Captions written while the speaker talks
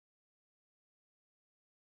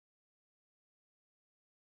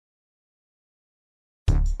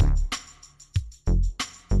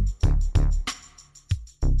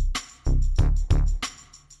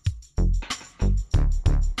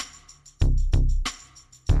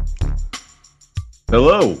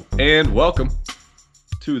Hello and welcome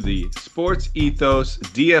to the Sports Ethos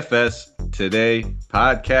DFS Today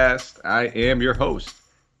podcast. I am your host,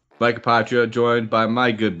 Mike Apatria, joined by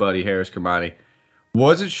my good buddy, Harris Kermani.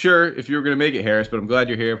 Wasn't sure if you were going to make it, Harris, but I'm glad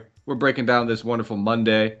you're here. We're breaking down this wonderful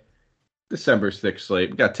Monday, December 6th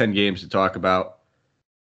slate. We got 10 games to talk about.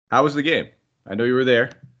 How was the game? I know you were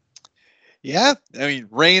there. Yeah, I mean,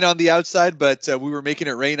 rain on the outside, but we were making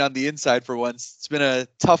it rain on the inside for once. It's been a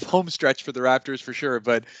tough home stretch for the Raptors for sure,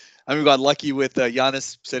 but I mean, we got lucky with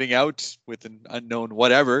Giannis sitting out with an unknown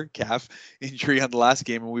whatever calf injury on the last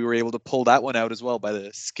game, and we were able to pull that one out as well by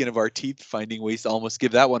the skin of our teeth, finding ways to almost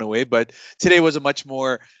give that one away. But today was a much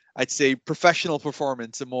more, I'd say, professional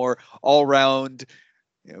performance, a more all-round,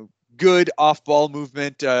 good off-ball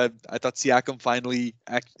movement. I thought Siakam finally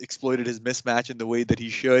exploited his mismatch in the way that he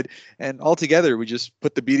should. And altogether, we just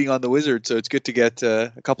put the beating on the Wizards. So it's good to get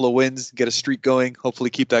a couple of wins, get a streak going, hopefully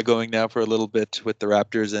keep that going now for a little bit with the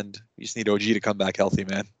Raptors. And we just need OG to come back healthy,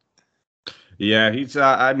 man. Yeah, he's,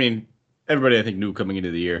 everybody I think knew coming into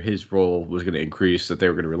the year his role was going to increase, that they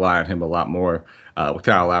were going to rely on him a lot more with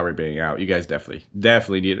Kyle Lowry being out. You guys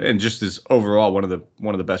definitely need it. And just as overall one of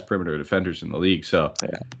the best perimeter defenders in the league. So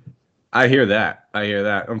yeah. I hear that.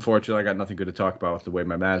 Unfortunately, I got nothing good to talk about with the way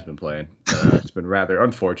my man's been playing. It's been rather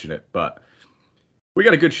unfortunate, but we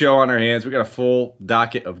got a good show on our hands. We got a full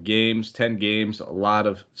docket of games, 10 games, a lot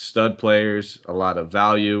of stud players, a lot of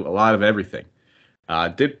value, a lot of everything.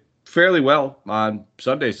 Did fairly well on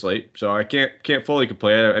Sunday slate, so I can't fully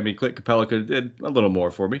complain. I mean, Clint Capella could have did a little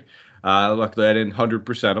more for me. Luckily, I didn't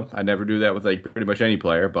 100% him. I never do that with like pretty much any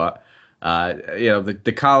player, but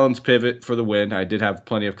the Collins pivot for the win. I did have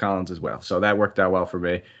plenty of Collins as well, so that worked out well for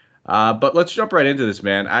me. But let's jump right into this,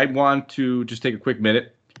 man. I want to just take a quick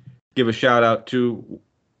minute, give a shout out to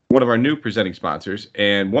one of our new presenting sponsors,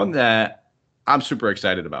 and one that I'm super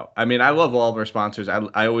excited about. I mean, I love all of our sponsors.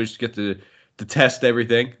 I always get to test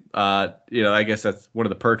everything. I guess that's one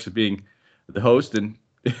of the perks of being the host and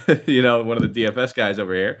one of the DFS guys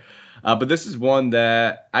over here. But this is one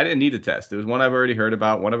that I didn't need to test. It was one I've already heard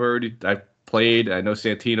about, one I've played. I know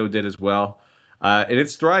Santino did as well. And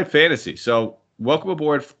it's Thrive Fantasy. So welcome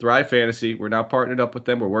aboard, Thrive Fantasy. We're now partnered up with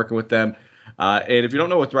them. We're working with them. And if you don't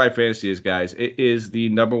know what Thrive Fantasy is, guys, it is the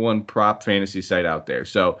 #1 prop fantasy site out there.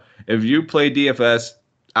 So if you play DFS,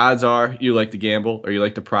 odds are you like to gamble or you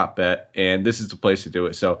like to prop bet, and this is the place to do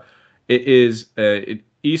it. So it is an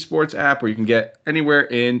esports app where you can get anywhere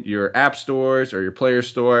in your app stores or your player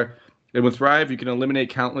store. And with Thrive, you can eliminate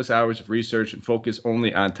countless hours of research and focus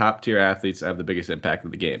only on top-tier athletes that have the biggest impact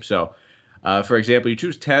in the game. So, for example, you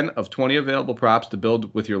choose 10 of 20 available props to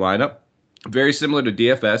build with your lineup. Very similar to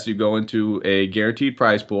DFS, you go into a guaranteed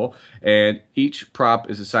prize pool, and each prop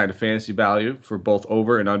is assigned a fantasy value for both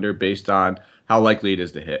over and under based on how likely it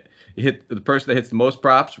is to hit. The person that hits the most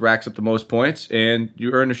props racks up the most points, and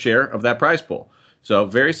you earn a share of that prize pool. So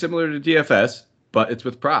very similar to DFS, but it's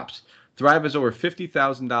with props. Thrive has over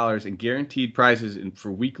 $50,000 in guaranteed prizes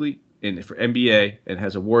for weekly and for NBA, and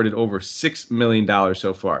has awarded over $6 million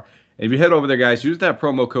so far. And if you head over there, guys, use that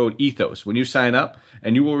promo code ETHOS when you sign up,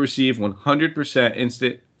 and you will receive 100%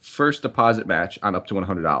 instant first deposit match on up to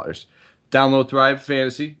 $100. Download Thrive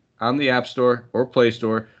Fantasy on the App Store or Play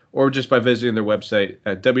Store, or just by visiting their website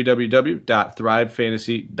at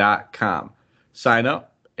www.thrivefantasy.com. Sign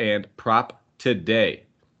up and prop today.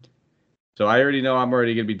 So I already know I'm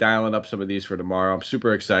already going to be dialing up some of these for tomorrow. I'm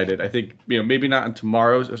super excited. I think, maybe not on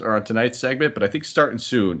tomorrow's or on tonight's segment, but I think starting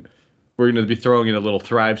soon, we're going to be throwing in a little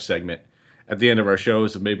Thrive segment at the end of our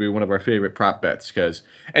shows of maybe one of our favorite prop bets.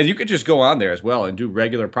 And you could just go on there as well and do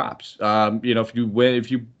regular props.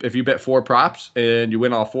 If you bet 4 props and you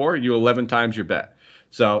win all 4, you 11 times your bet.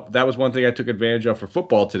 So that was one thing I took advantage of for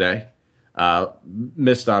football today.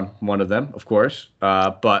 Missed on one of them, of course,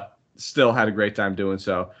 but still had a great time doing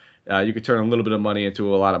so. You could turn a little bit of money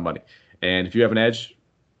into a lot of money. And if you have an edge,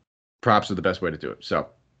 props are the best way to do it. So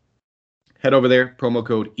head over there, promo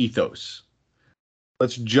code ETHOS.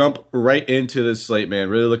 Let's jump right into this slate, man.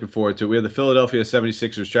 Really looking forward to it. We have the Philadelphia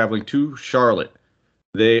 76ers traveling to Charlotte.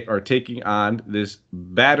 They are taking on this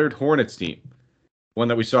battered Hornets team, one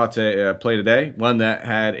that we saw to play today, one that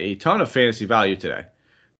had a ton of fantasy value today.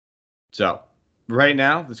 So right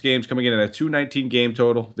now, this game's coming in at a 219 game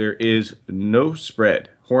total. There is no spread.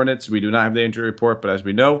 Hornets, we do not have the injury report, but as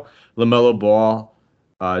we know, LaMelo Ball,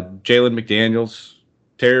 Jalen McDaniels,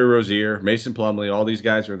 Terry Rozier, Mason Plumlee, all these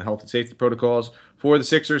guys are in the health and safety protocols. For the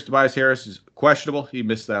Sixers, Tobias Harris is questionable. He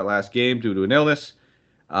missed that last game due to an illness.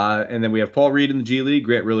 And then we have Paul Reed in the G League.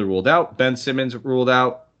 Grant Riller ruled out. Ben Simmons ruled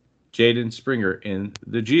out. Jaden Springer in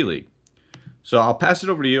the G League. So I'll pass it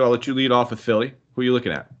over to you. I'll let you lead off with Philly. Who are you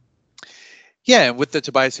looking at? Yeah, and with the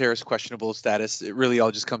Tobias Harris questionable status, it really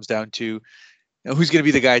all just comes down to who's going to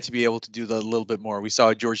be the guy to be able to do the little bit more. We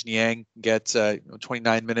saw George Niang get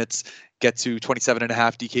 29 minutes, get to 27 and a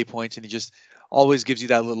half DK points, and he just always gives you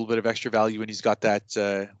that little bit of extra value when he's got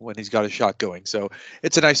that when he's got a shot going. So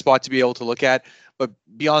it's a nice spot to be able to look at. But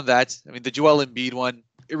beyond that, I mean, the Joel Embiid one,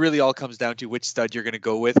 it really all comes down to which stud you're going to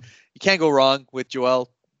go with. You can't go wrong with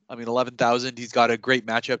Joel. I mean, 11,000. He's got a great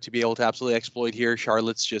matchup to be able to absolutely exploit here.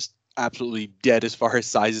 Charlotte's just absolutely dead as far as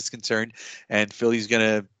size is concerned, and Philly's going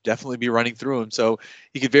to definitely be running through him. So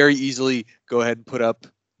he could very easily go ahead and put up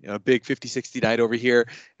a big 50-60 night over here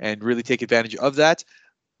and really take advantage of that.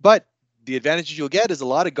 But the advantage you'll get is a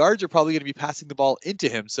lot of guards are probably going to be passing the ball into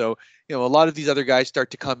him. So, a lot of these other guys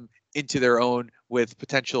start to come into their own with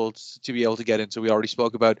potential to be able to get in. So we already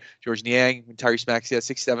spoke about George Niang and Tyrese Maxey at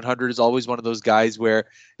 6,700 is always one of those guys where,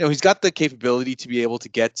 he's got the capability to be able to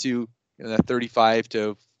get to that 35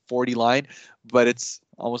 to 40 line, but it's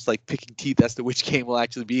almost like picking teeth as to which game will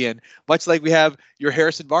actually be in. Much like we have your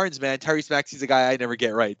Harrison Barnes, man, Tyrese Maxey's a guy I never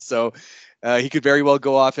get right. So he could very well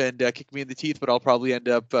go off and kick me in the teeth, but I'll probably end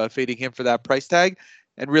up fading him for that price tag.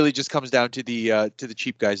 And really just comes down to the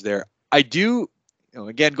cheap guys there. I do,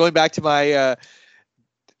 again, going back to my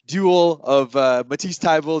duel of Matisse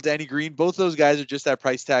Thybulle, Danny Green, both those guys are just at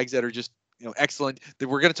price tags that are just excellent. That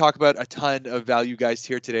we're going to talk about a ton of value guys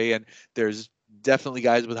here today, and there's definitely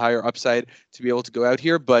guys with higher upside to be able to go out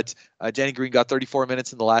here. But Danny Green got 34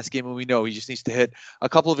 minutes in the last game, and we know he just needs to hit a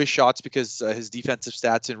couple of his shots because his defensive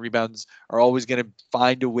stats and rebounds are always going to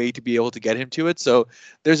find a way to be able to get him to it. So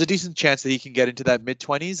there's a decent chance that he can get into that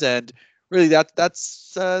mid-20s, and really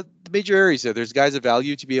that's the major areas there. There's guys of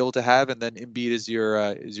value to be able to have, and then Embiid is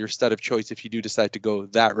your stud of choice if you do decide to go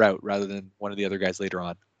that route rather than one of the other guys later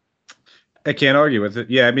on. I can't argue with it.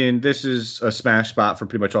 Yeah, I mean, this is a smash spot for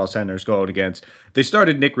pretty much all centers going against. They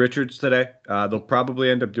started Nick Richards today. They'll probably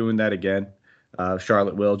end up doing that again.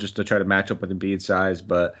 Charlotte will, just to try to match up with Embiid's size.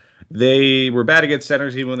 But they were bad against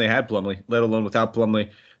centers even when they had Plumlee, let alone without Plumlee.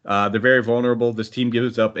 They're very vulnerable. This team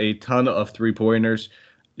gives up a ton of three-pointers.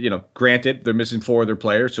 Granted, they're missing 4 of their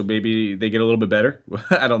players, so maybe they get a little bit better.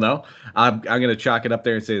 I don't know. I'm going to chalk it up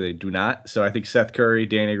there and say they do not. So I think Seth Curry,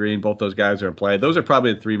 Danny Green, both those guys are in play. Those are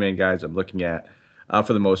probably the 3 main guys I'm looking at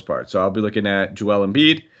for the most part. So I'll be looking at Joel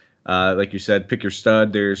Embiid. Like you said, pick your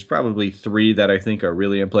stud. There's probably 3 that I think are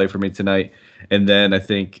really in play for me tonight. And then I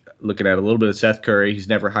think looking at a little bit of Seth Curry. He's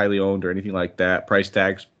never highly owned or anything like that. Price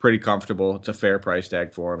tag's pretty comfortable. It's a fair price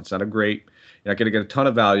tag for him. It's not a great. You're not going to get a ton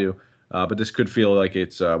of value. But this could feel like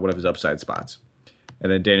it's one of his upside spots.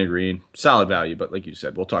 And then Danny Green, solid value, but like you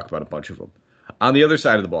said, we'll talk about a bunch of them. On the other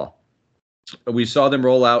side of the ball, we saw them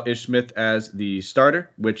roll out Ish Smith as the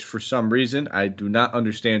starter, which for some reason I do not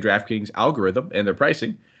understand DraftKings algorithm and their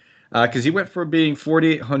pricing, because he went from being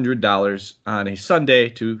 $4,800 on a Sunday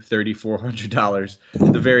to $3,400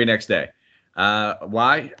 the very next day.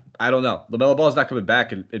 Why? I don't know. LaMelo Ball is not coming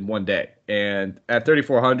back in one day. And at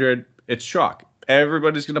 $3,400, it's chalk.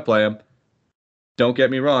 Everybody's going to play him. Don't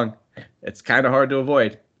get me wrong. It's kind of hard to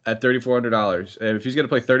avoid at $3,400. And if he's going to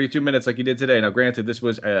play 32 minutes like he did today, now granted, this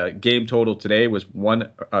was a game total today was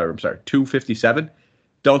 257.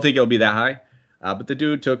 Don't think it'll be that high. But the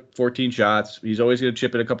dude took 14 shots. He's always going to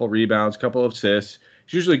chip in a couple of rebounds, a couple of assists.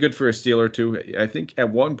 He's usually good for a steal or two. I think at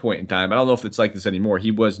one point in time, I don't know if it's like this anymore,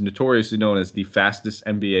 he was notoriously known as the fastest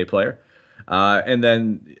NBA player. And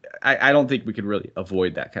then I don't think we could really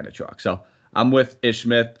avoid that kind of chalk. So I'm with Ish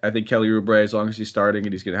Smith. I think Kelly Oubre, as long as he's starting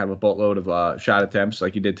and he's going to have a boatload of shot attempts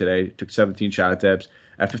like he did today, took 17 shot attempts.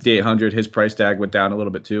 At 5,800, his price tag went down a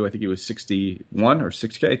little bit too. I think he was 61 or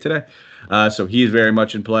 6K today. So he's very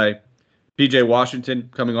much in play. PJ Washington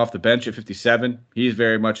coming off the bench at 57. He's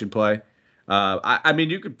very much in play. I mean,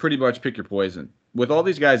 you could pretty much pick your poison. With all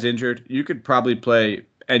these guys injured, you could probably play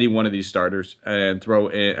any one of these starters and throw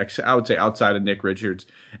in, I would say outside of Nick Richards,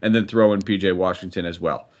 and then throw in PJ Washington as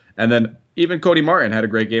well. And then even Cody Martin had a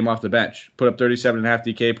great game off the bench. Put up 37.5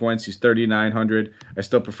 DK points. He's 3,900. I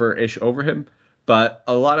still prefer Ish over him. But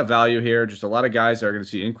a lot of value here. Just a lot of guys that are going to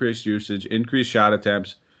see increased usage, increased shot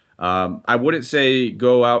attempts. I wouldn't say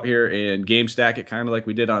go out here and game stack it kind of like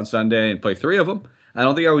we did on Sunday and play 3 of them. I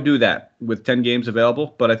don't think I would do that with 10 games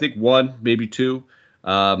available. But I think 1, maybe 2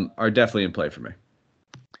 are definitely in play for me.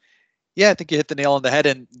 Yeah, I think you hit the nail on the head.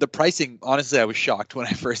 And the pricing, honestly, I was shocked when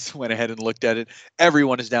I first went ahead and looked at it.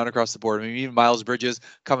 Everyone is down across the board. I mean, even Miles Bridges,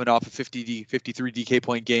 coming off a 53 DK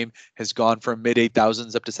point game, has gone from mid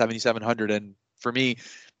 8,000s up to 7,700. And for me,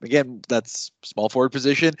 again, that's small forward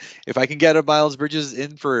position. If I can get a Miles Bridges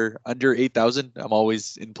in for under 8,000, I'm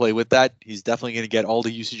always in play with that. He's definitely going to get all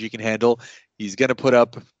the usage he can handle. He's going to put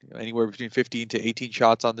up anywhere between 15 to 18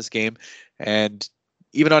 shots on this game. And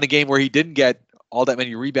even on a game where he didn't get all that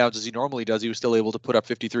many rebounds as he normally does, he was still able to put up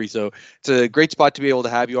 53. So it's a great spot to be able to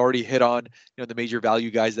have. You already hit on, the major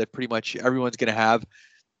value guys that pretty much everyone's going to have.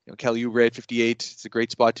 Kelly Oubre at 58. It's a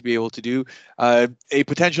great spot to be able to do. A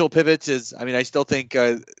potential pivot is, I still think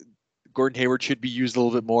Gordon Hayward should be used a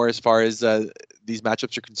little bit more as far as these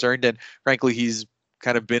matchups are concerned. And frankly, he's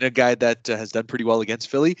kind of been a guy that has done pretty well against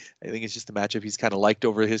Philly. I think it's just a matchup he's kind of liked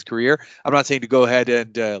over his career. I'm not saying to go ahead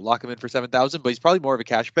and lock him in for 7,000, but he's probably more of a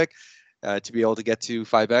cash pick to be able to get to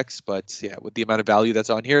 5x. But yeah, with the amount of value that's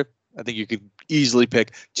on here, I think you could easily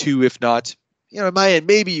pick 2, if not, in my end,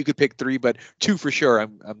 maybe you could pick 3, but 2 for sure.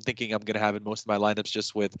 I'm thinking I'm going to have in most of my lineups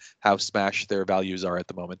just with how smash their values are at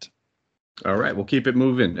the moment. All right, we'll keep it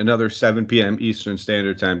moving. Another 7 p.m. Eastern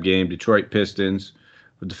Standard Time game. Detroit Pistons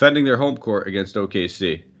defending their home court against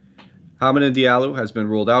OKC. Hamidou Diallo has been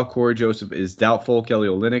ruled out. Corey Joseph is doubtful. Kelly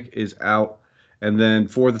Olynyk is out. And then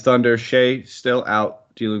for the Thunder, Shea still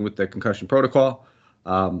out, dealing with the concussion protocol.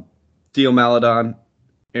 Theo Maledon,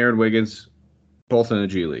 Aaron Wiggins, both in the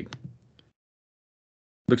G League.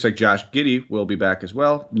 Looks like Josh Giddey will be back as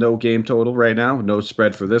well. No game total right now. No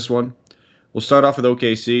spread for this one. We'll start off with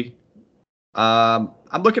OKC. I'm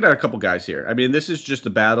looking at a couple guys here. This is just a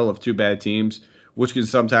battle of 2 bad teams, which can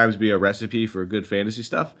sometimes be a recipe for good fantasy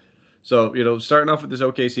stuff. So, starting off with this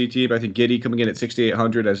OKC team, I think Giddey coming in at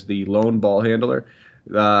 6,800 as the lone ball handler.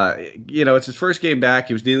 It's his first game back.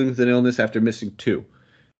 He was dealing with an illness after missing 2.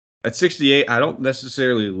 At 68, I don't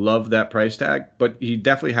necessarily love that price tag, but he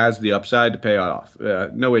definitely has the upside to pay off.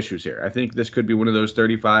 No issues here. I think this could be one of those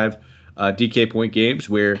 35 DK point games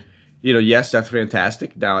where, yes, that's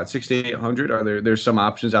fantastic. Now at 6,800, there's some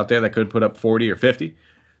options out there that could put up 40 or 50.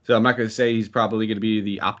 So I'm not going to say he's probably going to be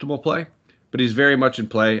the optimal play, but he's very much in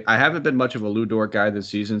play. I haven't been much of a Lou Dort guy this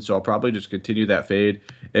season, so I'll probably just continue that fade.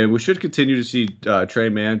 And we should continue to see Trey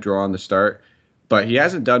Mann draw on the start, but he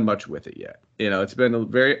hasn't done much with it yet. It's been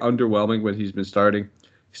very underwhelming when he's been starting.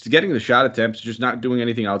 He's getting the shot attempts, just not doing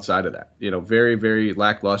anything outside of that. Very, very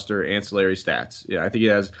lackluster ancillary stats. I think he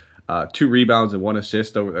has 2 rebounds and 1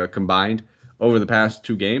 assist combined over the past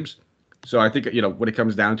 2 games. So I think, when it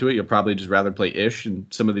comes down to it, you'll probably just rather play Ish and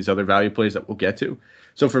some of these other value plays that we'll get to.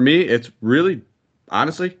 So for me, it's really,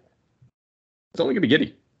 honestly, it's only going to be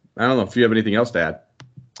Giddey. I don't know if you have anything else to add.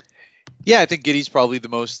 Yeah, I think Giddey's probably the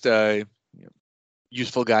most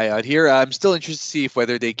useful guy out here. I'm still interested to see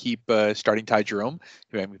whether they keep starting Ty Jerome.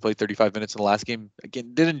 We played 35 minutes in the last game.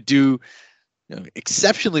 Again, didn't do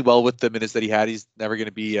exceptionally well with the minutes that he had. He's never going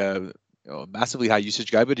to be a massively high usage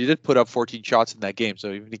guy, but he did put up 14 shots in that game.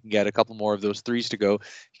 So even if he can get a couple more of those 3s to go,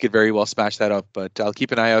 he could very well smash that up. But I'll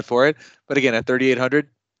keep an eye out for it. But again, at 3,800,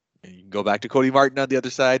 you can go back to Cody Martin on the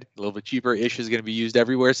other side. A little bit cheaper. Ish is going to be used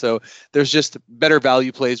everywhere. So there's just better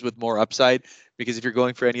value plays with more upside. Because if you're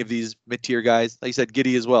going for any of these mid-tier guys, like you said,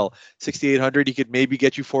 Giddey as well, 6,800, he could maybe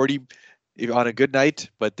get you 40 on a good night.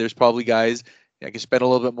 But there's probably guys I can spend a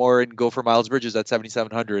little bit more and go for Miles Bridges at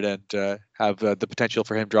 7,700 and have the potential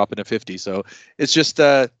for him dropping to 50. So it's just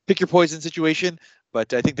pick your poison situation.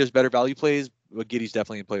 But I think there's better value plays. But Giddey's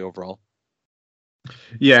definitely in play overall.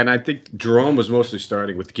 Yeah, and I think Jerome was mostly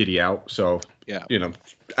starting with Giddey out. So yeah,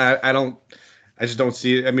 I just don't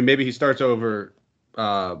see it. Maybe he starts over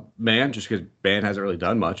Mann just because Mann hasn't really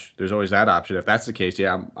done much. There's always that option. If that's the case,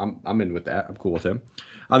 yeah, I'm in with that. I'm cool with him.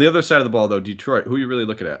 On the other side of the ball, though, Detroit, who are you really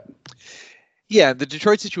looking at? Yeah, the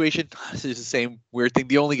Detroit situation is the same weird thing.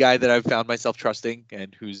 The only guy that I've found myself trusting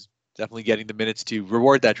and who's definitely getting the minutes to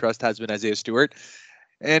reward that trust has been Isaiah Stewart.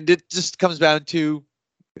 And it just comes down to,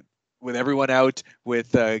 with everyone out,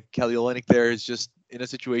 with Kelly Olynyk there is just in a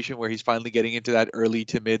situation where he's finally getting into that early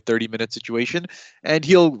to mid 30-minute situation, and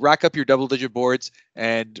he'll rack up your double-digit boards.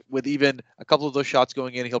 And with even a couple of those shots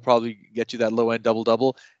going in, he'll probably get you that low-end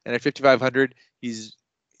double-double. And at 5,500, he's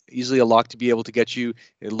easily a lock to be able to get you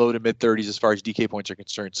in low to mid 30s as far as DK points are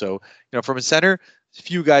concerned. So, from a center, a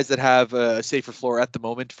few guys that have a safer floor at the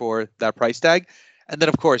moment for that price tag. And then,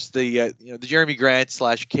 of course, the Jeremy Grant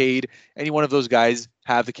 / Cade, any one of those guys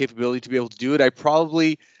have the capability to be able to do it. I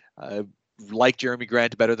probably like Jeremy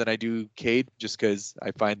Grant better than I do Cade, just because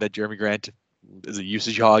I find that Jeremy Grant is a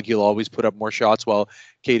usage hog. He'll always put up more shots, while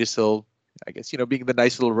Cade is still, I guess, being the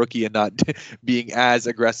nice little rookie and not being as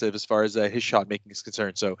aggressive as far as his shot making is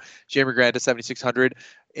concerned. So Jeremy Grant at 7,600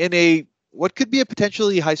 in what could be a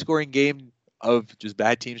potentially high scoring game of just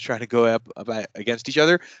bad teams trying to go up against each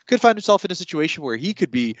other, could find himself in a situation where he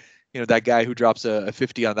could be that guy who drops a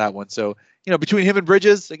 50 on that one. So, between him and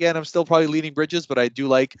Bridges, again, I'm still probably leaning Bridges, but I do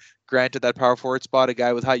like Grant at that power forward spot, a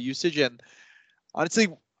guy with high usage. And honestly,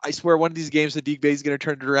 I swear one of these games the Deke Bay is going to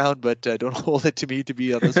turn it around, but don't hold it to me to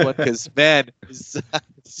be on this one because man, it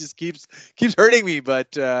just keeps hurting me.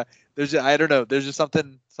 But I don't know, there's just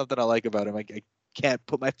something I like about him. I can't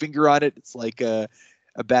put my finger on it. It's like a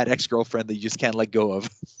bad ex-girlfriend that you just can't let go of.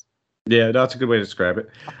 Yeah, that's a good way to describe it.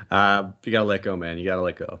 You gotta let go, man. You gotta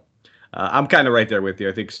let go. I'm kind of right there with you.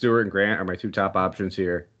 I think Stewart and Grant are my two top options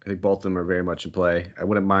here. I think both of them are very much in play. I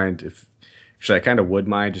wouldn't mind actually, I kind of would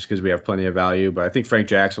mind just because we have plenty of value, but I think Frank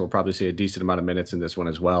Jackson will probably see a decent amount of minutes in this one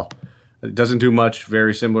as well. It doesn't do much,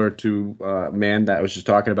 very similar to Man that I was just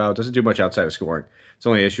talking about. It doesn't do much outside of scoring. It's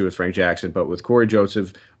only an issue with Frank Jackson, but with Corey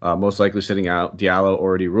Joseph most likely sitting out, Diallo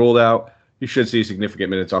already ruled out, you should see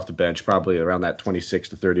significant minutes off the bench, probably around that 26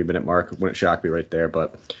 to 30-minute mark. Wouldn't shock me right there,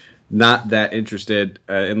 but not that interested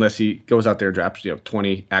unless he goes out there and drops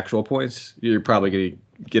 20 actual points. You're probably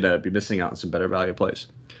going to be missing out on some better value plays.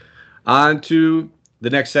 On to the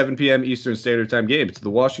next 7 p.m. Eastern Standard Time game. It's the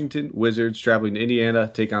Washington Wizards traveling to Indiana,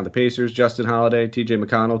 take on the Pacers. Justin Holiday, T.J.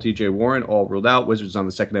 McConnell, T.J. Warren, all ruled out. Wizards on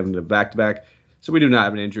the second evening of back-to-back, so we do not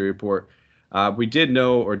have an injury report. We did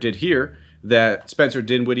know or did hear that Spencer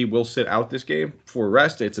Dinwiddie will sit out this game for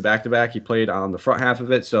rest. It's a back-to-back. He played on the front half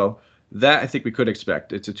of it, so that I think we could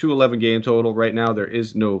expect. It's a 2-11 game total. Right now there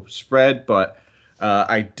is no spread, but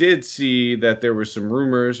I did see that there were some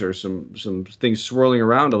rumors or some things swirling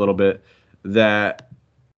around a little bit that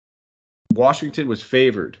Washington was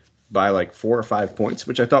favored by like 4 or 5 points,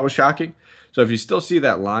 which I thought was shocking. So if you still see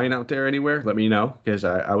that line out there anywhere, let me know because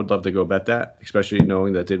I would love to go bet that, especially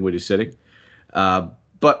knowing that Dinwiddie's sitting.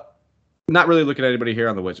 But not really looking at anybody here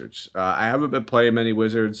on the Wizards. I haven't been playing many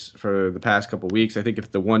Wizards for the past couple weeks. I think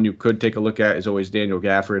if the one you could take a look at is always Daniel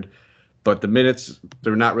Gafford. But the minutes,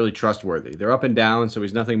 they're not really trustworthy. They're up and down, so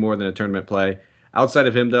he's nothing more than a tournament play. Outside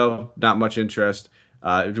of him, though, not much interest.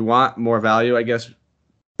 If you want more value, I guess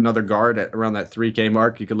another guard at around that 3K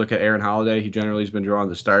mark, you could look at Aaron Holiday. He generally has been drawing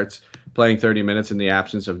the starts, playing 30 minutes in the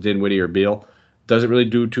absence of Dinwiddie or Beal. Doesn't really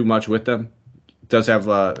do too much with them. Does have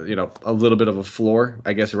a little bit of a floor,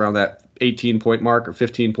 I guess, around that 18-point mark or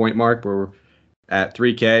 15-point mark, where we're at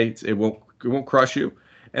 3K. It won't crush you.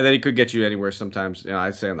 And then he could get you anywhere sometimes.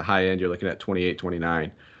 I'd say on the high end, you're looking at 28,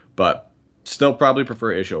 29. But still probably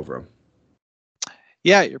prefer Ish over him.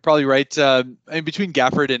 Yeah, you're probably right. Between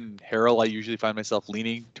Gafford and Harrell, I usually find myself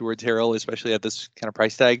leaning towards Harrell, especially at this kind of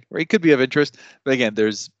price tag, where he could be of interest. But again,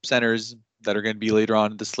 there's centers that are going to be later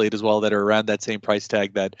on in the slate as well that are around that same price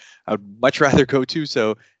tag that I would much rather go to.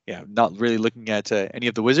 So yeah, not really looking at any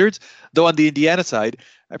of the Wizards. Though on the Indiana side,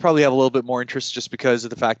 I probably have a little bit more interest just because of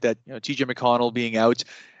the fact that T.J. McConnell being out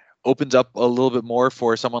opens up a little bit more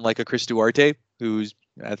for someone like a Chris Duarte, who's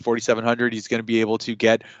at 4,700. He's going to be able to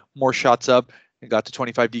get more shots up and got to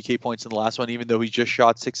 25 DK points in the last one, even though he just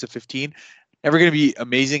shot 6 of 15. Never going to be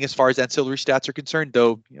amazing as far as ancillary stats are concerned,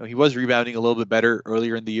 though he was rebounding a little bit better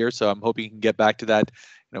earlier in the year, so I'm hoping he can get back to that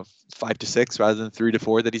 5 to 6 rather than 3 to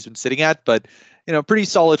 4 that he's been sitting at. But pretty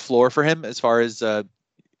solid floor for him as far as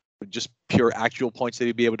just pure actual points that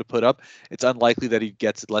he'd be able to put up. It's unlikely that he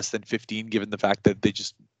gets less than 15 given the fact that they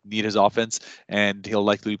just need his offense, and he'll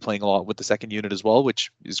likely be playing a lot with the second unit as well,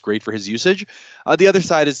 which is great for his usage. The other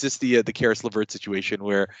side is just the Caris LeVert situation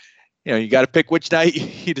where you got to pick which night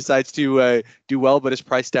he decides to do well, but his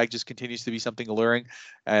price tag just continues to be something alluring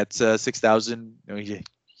at 6,000.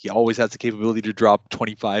 He always has the capability to drop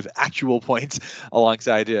 25 actual points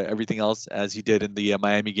alongside everything else, as he did in the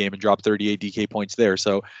Miami game and drop 38 DK points there.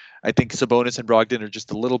 So I think Sabonis and Brogdon are just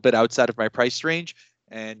a little bit outside of my price range.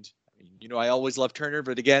 And, I always love Turner,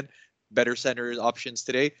 but again, better center options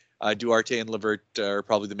today. Duarte and LeVert are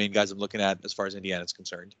probably the main guys I'm looking at as far as Indiana is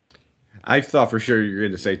concerned. I thought for sure you were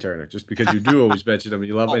going to say Turner, just because you do always mention him and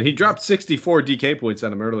you love him. And he dropped 64 DK points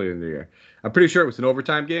on him earlier in the year. I'm pretty sure it was an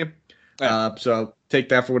overtime game. So take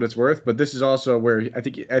that for what it's worth. But this is also where I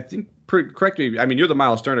think correct me. I mean, you're the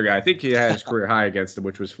Miles Turner guy. I think he had his career high against him,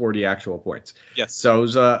 which was 40 actual points. Yes. So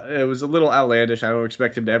it was a little outlandish. I don't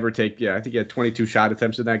expect him to ever take. Yeah, I think he had 22 shot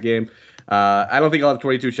attempts in that game. I don't think I'll have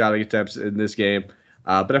 22 shot attempts in this game.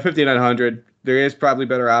 But at 5,900, there is probably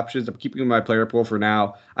better options. I'm keeping my player pool for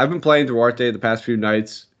now. I've been playing Duarte the past few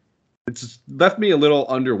nights. It's left me a little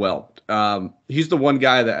underwhelmed. He's the one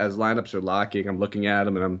guy that as lineups are locking, I'm looking at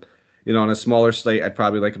him and I'm, on a smaller slate, I'd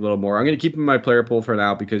probably like him a little more. I'm going to keep him in my player pool for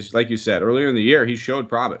now because, like you said, earlier in the year, he showed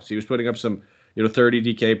promise. He was putting up some, 30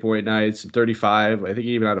 DK point nights, 35. I think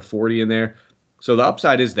he even had a 40 in there. So the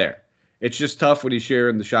upside is there. It's just tough when he's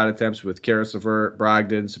sharing the shot attempts with Caris LeVert,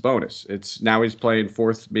 Brogdon, Sabonis. Now he's playing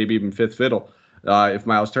fourth, maybe even fifth fiddle if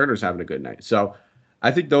Miles Turner's having a good night. So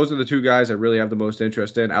I think those are the two guys I really have the most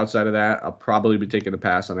interest in. Outside of that, I'll probably be taking a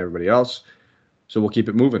pass on everybody else. So we'll keep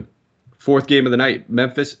it moving. Fourth game of the night,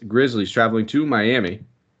 Memphis Grizzlies traveling to Miami,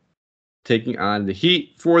 taking on the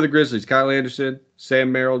Heat. For the Grizzlies, Kyle Anderson,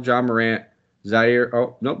 Sam Merrill, John Morant, Zaire.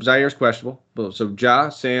 Oh, nope, Zaire's questionable. So Ja,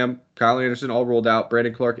 Sam, Kyle Anderson all rolled out.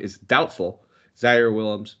 Brandon Clark is doubtful. Zaire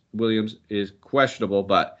Williams is questionable,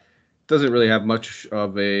 but doesn't really have much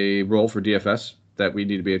of a role for DFS that we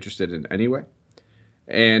need to be interested in anyway.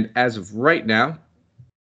 And as of right now,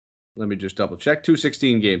 let me just double check,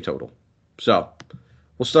 216 game total. So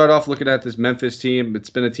we'll start off looking at this Memphis team. It's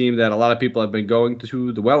been a team that a lot of people have been going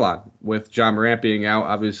to the well on. With John Morant being out,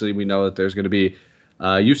 obviously we know that there's going to be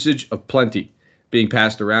usage of plenty being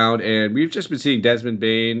passed around. And we've just been seeing Desmond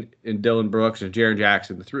Bane and Dillon Brooks and Jaren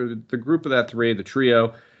Jackson, the group of that three, the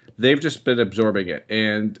trio, they've just been absorbing it.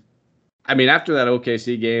 And, I mean, after that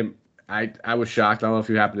OKC game, I was shocked. I don't know if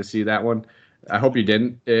you happened to see that one. I hope you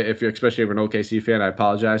didn't. If you're especially if you're an OKC fan, I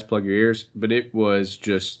apologize. Plug your ears. But it was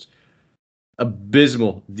just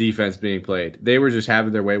abysmal defense being played. They were just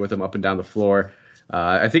having their way with them up and down the floor.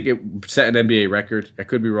 I think it set an NBA record. I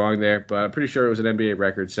could be wrong there, but I'm pretty sure it was an NBA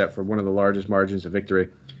record set for one of the largest margins of victory.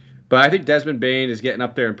 But I think Desmond Bane is getting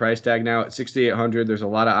up there in price tag now at 6,800. There's a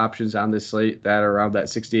lot of options on this slate that are around that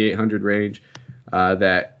 6,800 range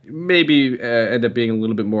that maybe end up being a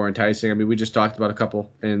little bit more enticing. I mean, we just talked about a couple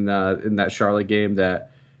in that Charlotte game that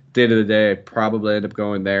at the end of the day probably end up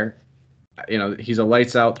going there. You know, he's a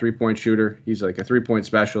lights out 3-point shooter. He's like a 3-point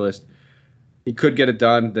specialist. He could get it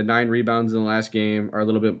done. The 9 rebounds in the last game are a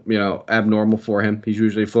little bit, abnormal for him. He's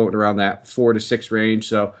usually floating around that 4 to 6 range.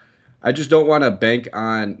 So I just don't want to bank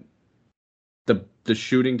on the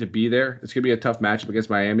shooting to be there. It's going to be a tough matchup against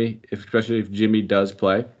Miami, especially if Jimmy does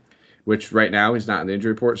play, which right now he's not in the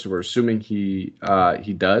injury report. So we're assuming he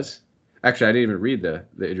does. Actually, I didn't even read the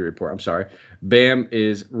injury report. I'm sorry. Bam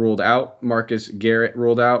is ruled out. Marcus Garrett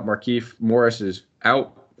ruled out. Markieff Morris is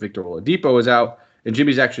out. Victor Oladipo is out. And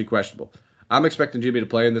Jimmy's actually questionable. I'm expecting Jimmy to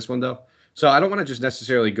play in this one, though. So I don't want to just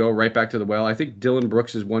necessarily go right back to the well. I think Dillon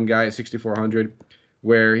Brooks is one guy at 6,400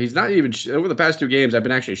 where he's not even – over the past 2 games, I've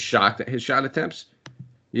been actually shocked at his shot attempts.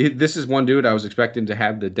 This is one dude I was expecting to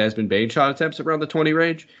have the Desmond Bane shot attempts around the 20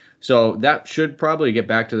 range. So that should probably get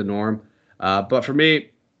back to the norm. But for me,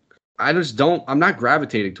 I'm not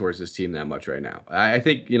gravitating towards this team that much right now. I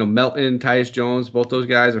think, Melton, Tyus Jones, both those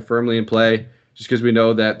guys are firmly in play just because we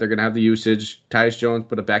know that they're going to have the usage. Tyus Jones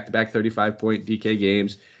put a back-to-back 35-point DK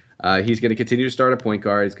games. He's going to continue to start a point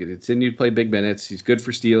guard. He's going to continue to play big minutes. He's good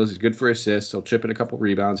for steals. He's good for assists. He'll chip in a couple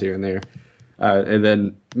rebounds here and there. And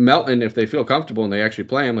then Melton, if they feel comfortable and they actually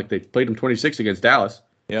play him, like they played him 26 against Dallas.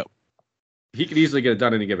 Yep. He could easily get it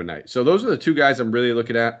done any given night. So those are the 2 guys I'm really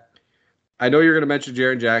looking at. I know you're going to mention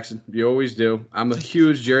Jaren Jackson. You always do. I'm a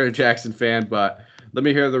huge Jaren Jackson fan, but let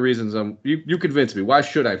me hear the reasons. You convince me. Why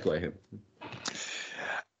should I play him?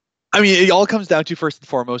 I mean, it all comes down to, first and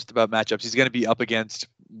foremost, about matchups. He's going to be up against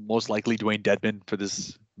most likely Dwayne Dedmon for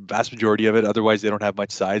this vast majority of it. Otherwise, they don't have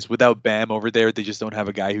much size. Without Bam over there, they just don't have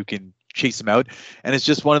a guy who can chase him out. And it's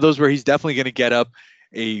just one of those where he's definitely going to get up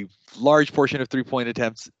a large portion of 3-point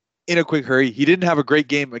attempts in a quick hurry. He didn't have a great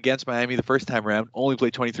game against Miami the first time around. Only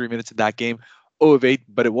played 23 minutes in that game. 0 of 8,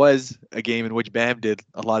 but it was a game in which Bam did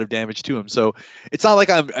a lot of damage to him. So it's not like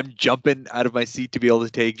I'm jumping out of my seat to be able to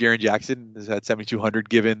take Jaren Jackson at 7,200,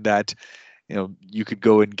 given that, you could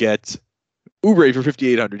go and get Oubre for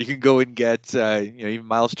 5,800. You can go and get, even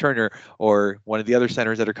Miles Turner or one of the other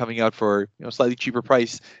centers that are coming out for, slightly cheaper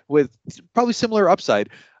price with probably similar upside.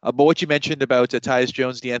 But what you mentioned about Tyus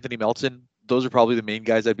Jones, DeAnthony Melton, those are probably the main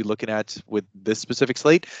guys I'd be looking at with this specific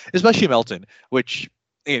slate, especially Melton, which,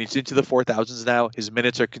 again, he's into the 4,000s now. His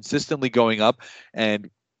minutes are consistently going up. And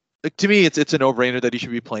to me, it's a no-brainer that he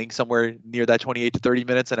should be playing somewhere near that 28 to 30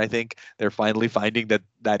 minutes. And I think they're finally finding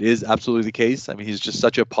that is absolutely the case. I mean, he's just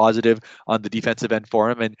such a positive on the defensive end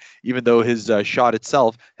for him. And even though his shot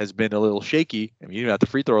itself has been a little shaky, I mean, even at the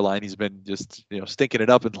free throw line, he's been just, stinking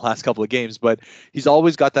it up in the last couple of games. But he's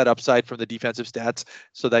always got that upside from the defensive stats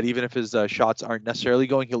so that even if his shots aren't necessarily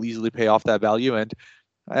going, he'll easily pay off that value. And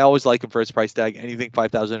I always like him for his price tag. Anything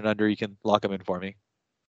 5,000 and under, you can lock him in for me.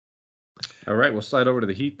 All right, we'll slide over to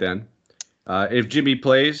the Heat then. If Jimmy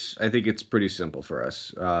plays, I think it's pretty simple for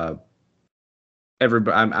us. I'm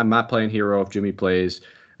not playing hero if Jimmy plays.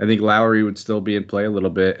 I think Lowry would still be in play a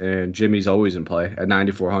little bit, and Jimmy's always in play at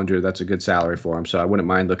 9,400. That's a good salary for him, so I wouldn't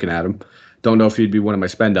mind looking at him. Don't know if he'd be one of my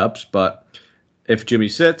spend ups, but if Jimmy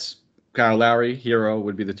sits, Kyle Lowry, hero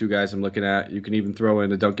would be the 2 guys I'm looking at. You can even throw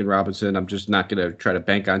in a Duncan Robinson. I'm just not going to try to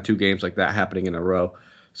bank on 2 games like that happening in a row.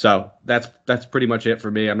 So that's pretty much it for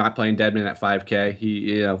me. I'm not playing Dedmon at 5K.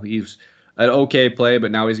 He's an okay play,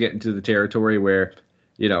 but now he's getting to the territory where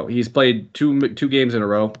he's played two games in a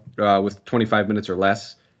row with 25 minutes or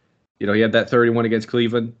less. He had that 31 against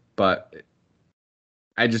Cleveland, but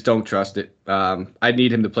I just don't trust it. I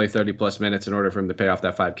need him to play 30 plus minutes in order for him to pay off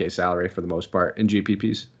that 5K salary for the most part in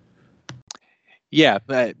GPPs. Yeah,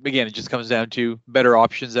 again, it just comes down to better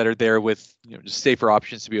options that are there with just safer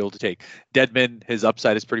options to be able to take. Dedmon, his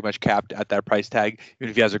upside is pretty much capped at that price tag. Even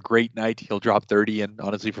if he has a great night, he'll drop 30, and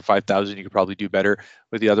honestly, for 5,000, you could probably do better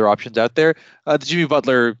with the other options out there. The Jimmy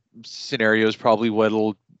Butler scenario is probably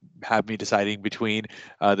what'll have me deciding between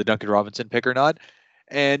the Duncan Robinson pick or not.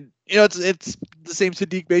 And it's the same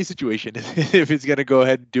Saddiq Bey situation. If he's going to go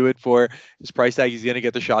ahead and do it for his price tag, he's going to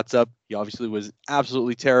get the shots up. He obviously was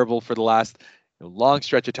absolutely terrible for the last long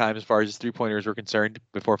stretch of time as far as his three-pointers were concerned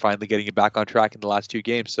before finally getting it back on track in the last two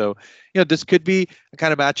games. So, this could be a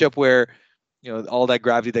kind of matchup where, all that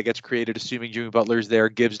gravity that gets created, assuming Jimmy Butler's there,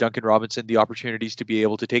 gives Duncan Robinson the opportunities to be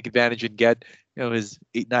able to take advantage and get, his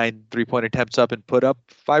 8-9 three-point attempts up and put up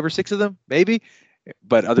 5 or 6 of them, maybe.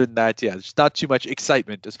 But other than that, yeah, there's not too much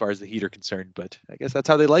excitement as far as the Heat are concerned. But I guess that's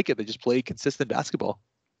how they like it. They just play consistent basketball.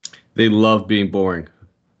 They love being boring.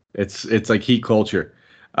 It's like Heat culture.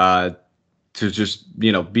 To just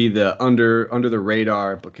be the under the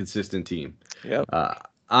radar but consistent team. Yeah.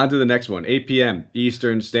 On to the next one. 8 p.m.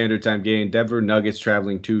 Eastern Standard Time game. Denver Nuggets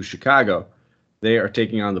traveling to Chicago. They are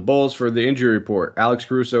taking on the Bulls for the injury report. Alex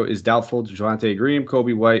Caruso is doubtful. Javonte Green,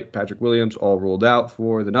 Kobe White, Patrick Williams all ruled out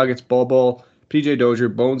for the Nuggets. Bol, PJ Dozier,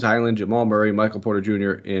 Bones Highland, Jamal Murray, Michael Porter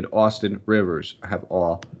Jr., and Austin Rivers have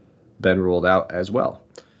all been ruled out as well.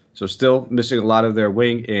 So still missing a lot of their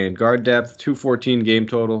wing and guard depth. 214 game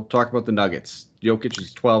total. Talk about the Nuggets. Jokic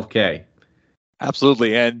is 12K.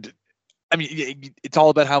 Absolutely. And I mean, it's all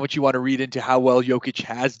about how much you want to read into how well Jokic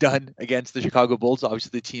has done against the Chicago Bulls.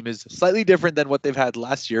 Obviously, the team is slightly different than what they've had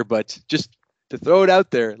last year, but just to throw it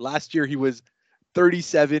out there, last year he was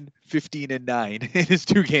 37, 15, and 9 in his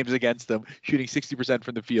 2 games against them, shooting 60%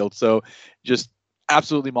 from the field. So just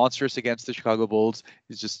absolutely monstrous against the Chicago Bulls.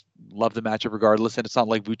 He's just love the matchup regardless. And it's not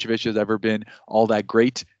like Vucevic has ever been all that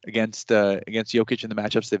great against Jokic in the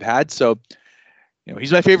matchups they've had. So,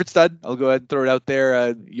 he's my favorite stud. I'll go ahead and throw it out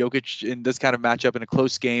there. Jokic in this kind of matchup in a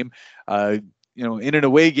close game, in an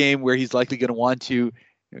away game where he's likely going to want to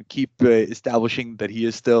keep establishing that he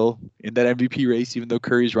is still in that MVP race, even though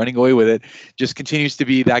Curry's running away with it, just continues to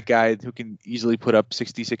be that guy who can easily put up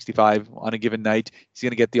 60, 65 on a given night. He's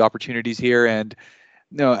going to get the opportunities here. And,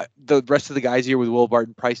 the rest of the guys here with Will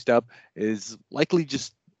Barton priced up is likely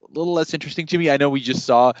just a little less interesting to me. I know we just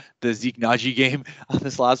saw the Zeke Naji game on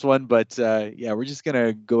this last one, but we're just going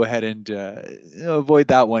to go ahead and avoid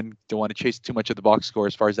that one. Don't want to chase too much of the box score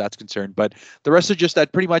as far as that's concerned. But the rest are just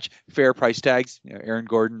at pretty much fair price tags. Aaron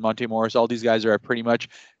Gordon, Monte Morris, all these guys are at pretty much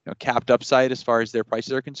capped upside as far as their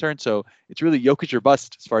prices are concerned. So it's really Jokic or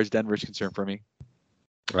bust as far as Denver is concerned for me.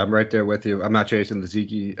 I'm right there with you. I'm not chasing the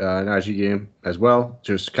Zeke Naji game as well.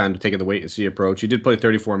 Just kind of taking the wait and see approach. He did play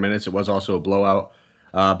 34 minutes. It was also a blowout.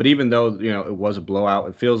 But even though it was a blowout,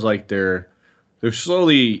 it feels like they're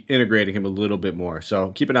slowly integrating him a little bit more.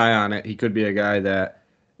 So keep an eye on it. He could be a guy that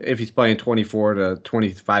if he's playing 24 to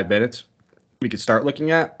 25 minutes, we could start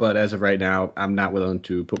looking at. But as of right now, I'm not willing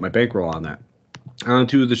to put my bankroll on that. On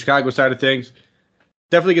to the Chicago side of things.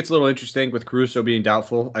 Definitely gets a little interesting with Caruso being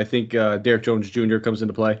doubtful. I think Derek Jones Jr. comes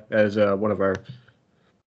into play as one of our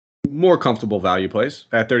more comfortable value plays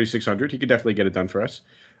at 3,600. He could definitely get it done for us.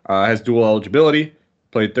 Has dual eligibility.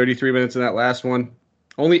 Played 33 minutes in that last one.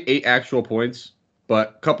 Only 8 actual points,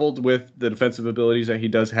 but coupled with the defensive abilities that he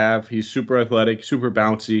does have, he's super athletic, super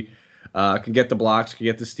bouncy, can get the blocks, can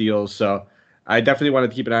get the steals. So I definitely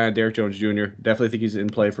wanted to keep an eye on Derek Jones Jr. Definitely think he's in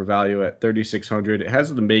play for value at 3,600. It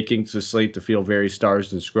has the makings to slate to feel very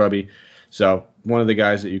stars and scrubby. So one of the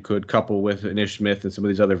guys that you could couple with Ish Smith and some of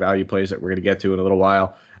these other value plays that we're going to get to in a little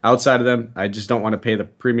while. Outside of them, I just don't want to pay the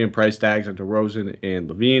premium price tags on DeRozan and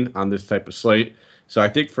Levine on this type of slate. So I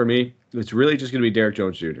think for me, it's really just going to be Derek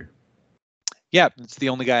Jones Jr. Yeah, it's the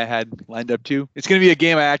only guy I had lined up too. It's going to be a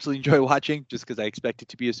game I actually enjoy watching just because I expect it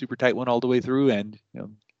to be a super tight one all the way through. And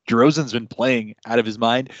DeRozan's been playing out of his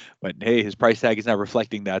mind, but hey, his price tag is not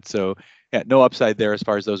reflecting that. So yeah, no upside there as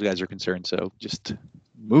far as those guys are concerned. So just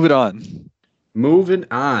move it on. Moving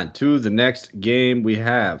on to the next game, we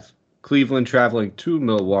have Cleveland traveling to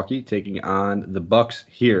Milwaukee, taking on the Bucks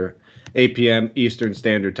here. 8 p.m. Eastern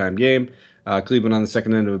Standard Time game. Cleveland on the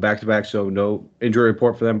second end of a back-to-back, so no injury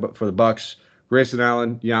report for them. But for the Bucks, Grayson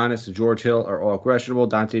Allen, Giannis, and George Hill are all questionable.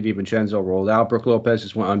 Dante DiVincenzo rolled out. Brook Lopez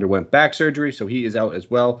just underwent back surgery, so he is out as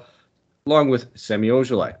well. along with Semi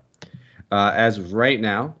Ojeleye. As of right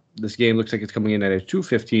now, this game looks like it's coming in at a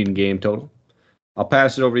 215 game total. I'll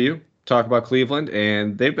pass it over to you. Talk about Cleveland,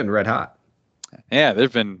 and they've been red hot. Yeah,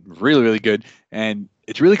 they've been really, really good. And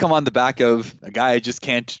it's really come on the back of a guy I just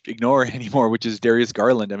can't ignore anymore, which is Darius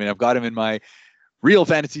Garland. I mean, I've got him in my real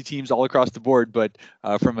fantasy teams all across the board, but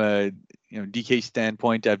from a DK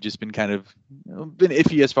standpoint, I've just been kind of been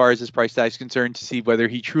iffy as far as his price tag is concerned to see whether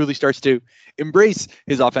he truly starts to embrace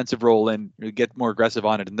his offensive role and get more aggressive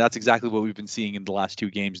on it. And that's exactly what we've been seeing in the last two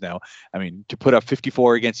games now. I mean, to put up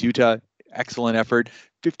 54 against Utah, excellent effort.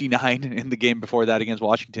 59 in the game before that against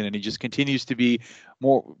Washington, and he just continues to be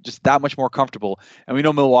just that much more comfortable. And we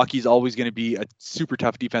know Milwaukee's always going to be a super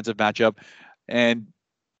tough defensive matchup. And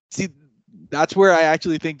see, that's where I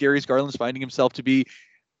actually think Darius Garland's finding himself to be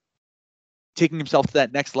taking himself to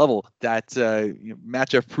that next level, that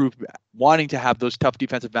matchup proof, wanting to have those tough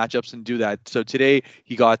defensive matchups and do that. So today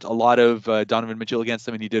he got a lot of Donovan Mitchell against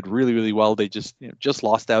them, and he did really, really well. They just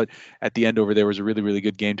lost out at the end over there. Was a really, really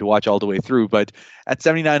good game to watch all the way through. But at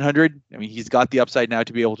 7,900, I mean, he's got the upside now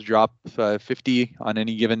to be able to drop 50 on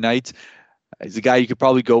any given night. He's a guy you could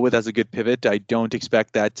probably go with as a good pivot. I don't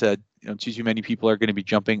expect that too many people are going to be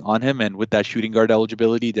jumping on him, and with that shooting guard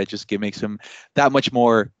eligibility, that just makes him that much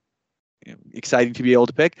more exciting to be able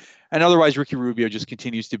to pick. And otherwise, Ricky Rubio just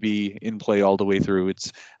continues to be in play all the way through.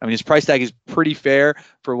 His price tag is pretty fair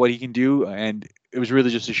for what he can do, and it was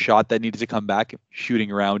really just a shot that needed to come back,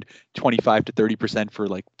 shooting around 25 to 30% for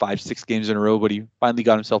like 5-6 games in a row. But he finally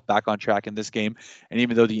got himself back on track in this game. And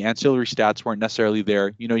even though the ancillary stats weren't necessarily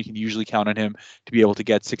there, you can usually count on him to be able to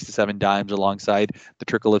get 6 to 7 dimes alongside the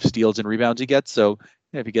trickle of steals and rebounds he gets. So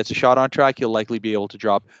if he gets a shot on track, he'll likely be able to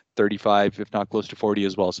drop 35, if not close to 40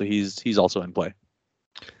 as well. So he's also in play.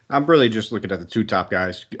 I'm really just looking at the two top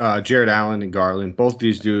guys, Jarrett Allen and Garland. Both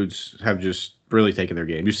these dudes have just really taken their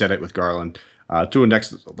game. You said it with Garland to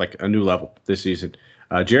a new level this season.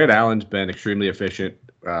 Jarrett Allen's been extremely efficient,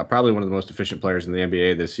 probably one of the most efficient players in the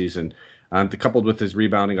NBA this season. Coupled with his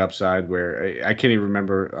rebounding upside, where I can't even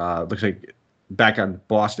remember. Looks like back on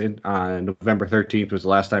Boston on November 13th was the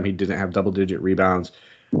last time he didn't have double-digit rebounds.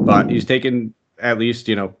 But he's taken at least,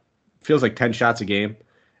 feels like 10 shots a game.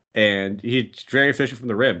 And he's very efficient from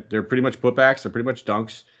the rim. They're pretty much putbacks. They're pretty much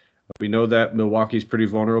dunks. We know that Milwaukee's pretty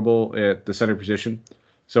vulnerable at the center position.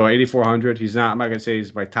 So 8,400, I'm not going to say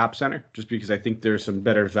he's my top center, just because I think there's some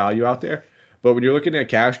better value out there. But when you're looking at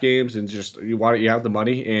cash games and just you have the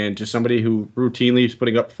money and just somebody who routinely is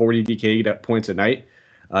putting up 40 DK points a night,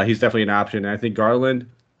 he's definitely an option. And I think Garland,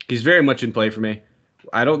 he's very much in play for me.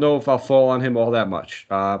 I don't know if I'll fall on him all that much,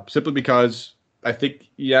 simply because I think,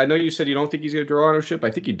 I know you said you don't think he's going to draw ownership. I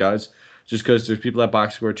think he does, just because there's people at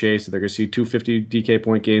Box Score Chase that they're going to see 250 DK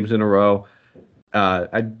point games in a row.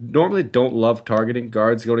 I normally don't love targeting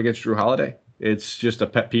guards going against Jrue Holiday. It's just a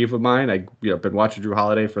pet peeve of mine. I've been watching Jrue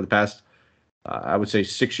Holiday for the past, I would say,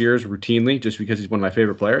 6 years routinely, just because he's one of my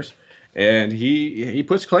favorite players. And he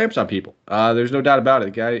puts clamps on people. There's no doubt about it.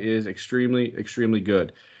 The guy is extremely, extremely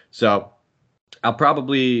good. So I'm not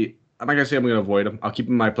going to say I'm going to avoid him. I'll keep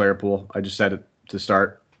him in my player pool. I just said it to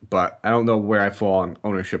start, but I don't know where I fall on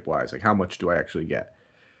ownership-wise. Like, how much do I actually get?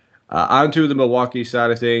 Onto the Milwaukee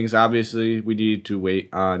side of things, obviously, we need to wait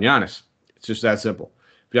on Giannis. It's just that simple.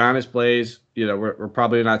 If Giannis plays, we're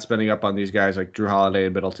probably not spending up on these guys like Jrue Holiday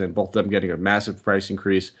and Middleton, both of them getting a massive price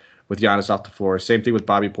increase with Giannis off the floor. Same thing with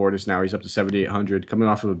Bobby Portis now. He's up to 7,800, coming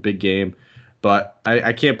off of a big game. But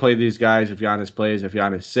I can't play these guys if Giannis plays, if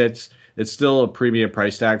Giannis sits. It's still a premium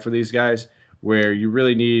price tag for these guys where you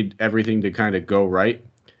really need everything to kind of go right.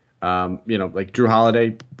 Like Jrue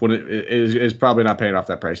Holiday is probably not paying off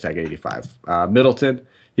that price tag 85. Middleton,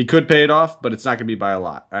 he could pay it off, but it's not going to be by a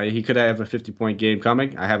lot. He could have a 50-point game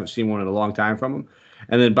coming. I haven't seen one in a long time from him.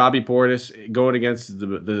 And then Bobby Portis going against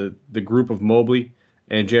the group of Mobley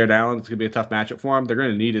and Jarrett Allen, it's going to be a tough matchup for him. They're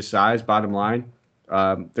going to need his size, bottom line.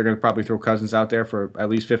 They're going to probably throw Cousins out there for at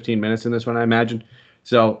least 15 minutes in this one, I imagine.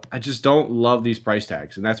 So I just don't love these price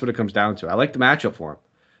tags, and that's what it comes down to. I like the matchup for him.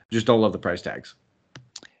 Just don't love the price tags.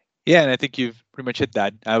 Yeah, and I think you've pretty much hit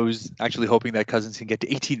that. I was actually hoping that Cousins can get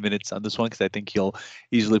to 18 minutes on this one because I think he'll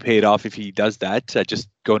easily pay it off if he does that, just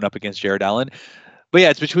going up against Jarrett Allen. But yeah,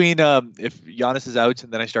 it's between if Giannis is out,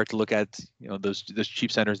 and then I start to look at those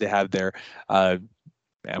cheap centers they have there.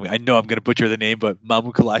 I know I'm going to butcher the name, but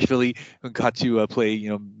Mamu Kalashvili got to play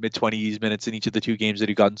mid-20s minutes in each of the 2 games that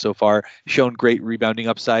he's gotten so far. Shown great rebounding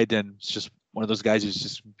upside, and it's just one of those guys who's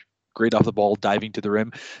just great off the ball, diving to the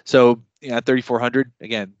rim. So at 3,400,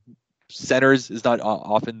 again, centers is not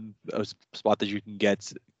often a spot that you can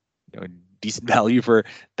get decent value for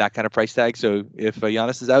that kind of price tag. So if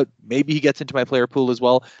Giannis is out, maybe he gets into my player pool as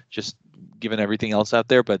well. Just given everything else out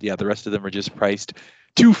there. But yeah, the rest of them are just priced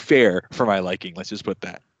too fair for my liking. Let's just put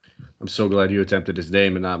that. I'm so glad you attempted his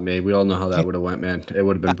name and not me. We all know how that would have went, man. It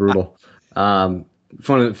would have been brutal. Um,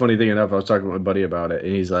 funny thing enough, I was talking with my buddy about it,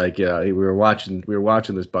 and he's like, "Yeah, we were watching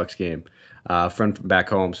this Bucks game, friend from back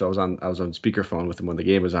home. So I was on speakerphone with him when the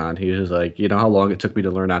game was on. He was like, you know how long it took me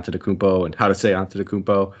to learn Antetokounmpo and how to say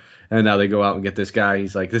Antetokounmpo, and now they go out and get this guy.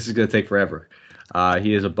 He's like, this is gonna take forever.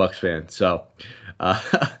 He is a Bucks fan, so."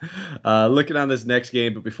 Uh, looking on this next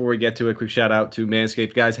game, but before we get to it, quick shout out to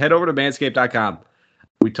Manscaped. Guys, head over to manscaped.com.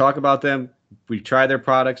 We talk about them. We try their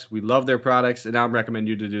products. We love their products. And now I'm recommending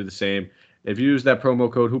you to do the same. If you use that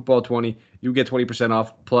promo code HoopBall20, you get 20%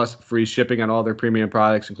 off plus free shipping on all their premium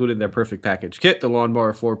products, including their Perfect Package Kit, the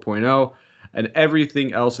Lawnmower 4.0, and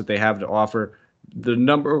everything else that they have to offer. The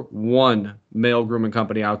number one male grooming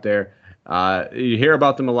company out there. You hear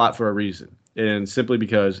about them a lot for a reason, and simply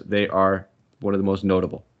because they are one of the most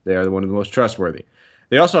notable. They are one of the most trustworthy.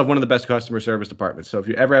 They also have one of the best customer service departments. So if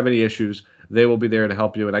you ever have any issues, they will be there to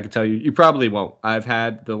help you. And I can tell you, you probably won't. I've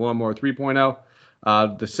had the Lawnmower 3.0.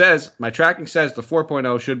 My tracking says the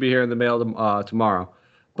 4.0 should be here in the mail tomorrow.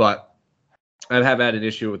 But I have had an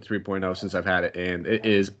issue with 3.0 since I've had it. And it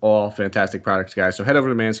is all fantastic products, guys. So head over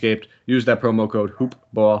to Manscaped. Use that promo code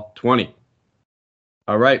HoopBall20.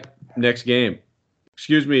 All right, next game.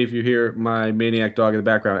 Excuse me if you hear my maniac dog in the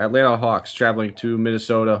background. Atlanta Hawks traveling to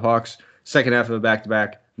Minnesota. Hawks, second half of a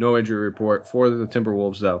back-to-back. No injury report for the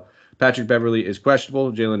Timberwolves, though. Patrick Beverley is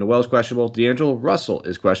questionable. Jalen Noel is questionable. D'Angelo Russell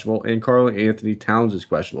is questionable. And Karl-Anthony Towns is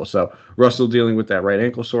questionable. So Russell dealing with that right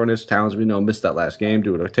ankle soreness. Towns, we know, missed that last game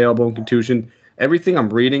due to a tailbone contusion. Everything I'm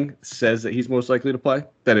reading says that he's most likely to play.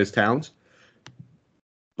 That is Towns.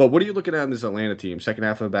 But what are you looking at in this Atlanta team? Second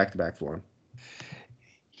half of a back-to-back for him.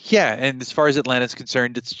 Yeah, and as far as Atlanta's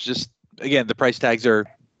concerned, it's just, again, the price tags are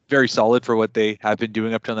very solid for what they have been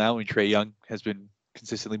doing up till now. I mean, Trae Young has been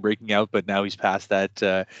consistently breaking out, but now he's past that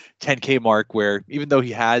 10K mark where even though he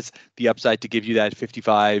has the upside to give you that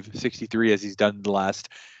 55, 63 as he's done in the last,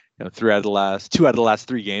 two out of the last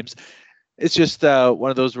 3 games, it's just one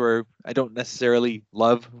of those where I don't necessarily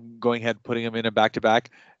love going ahead and putting him in a back-to-back.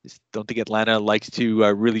 Just don't think Atlanta likes to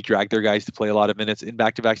really drag their guys to play a lot of minutes in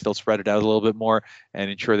back-to-backs. They'll spread it out a little bit more and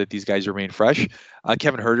ensure that these guys remain fresh.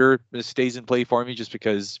 Kevin Huerter stays in play for me just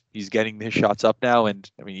because he's getting his shots up now. And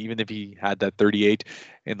I mean, even if he had that 38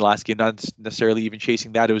 in the last game, not necessarily even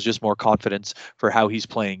chasing that, it was just more confidence for how he's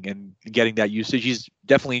playing and getting that usage. He's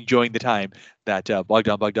definitely enjoying the time that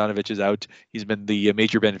Bogdan Bogdanovic is out. He's been the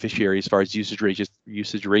major beneficiary as far as usage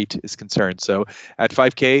rate is concerned. So at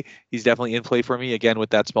 5K, he's definitely in play for me. Again,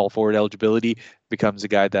 with that small forward eligibility, becomes a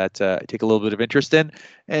guy that I take a little bit of interest in.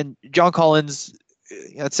 And John Collins,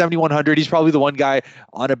 at 7,100, he's probably the one guy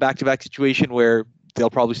on a back-to-back situation where they'll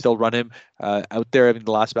probably still run him out there. I mean,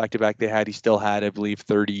 the last back-to-back they had, he still had, I believe,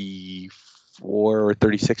 34 or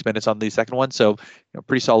 36 minutes on the second one. So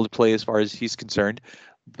pretty solid play as far as he's concerned.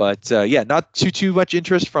 But not too much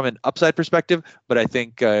interest from an upside perspective. But I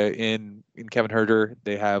think in Kevin Huerter,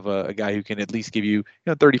 they have a guy who can at least give you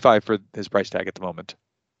 35 for his price tag at the moment.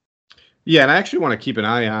 Yeah, and I actually want to keep an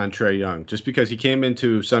eye on Trae Young just because he came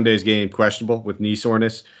into Sunday's game questionable with knee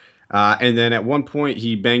soreness. And then at one point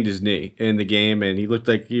he banged his knee in the game and he looked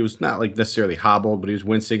like he was not like necessarily hobbled, but he was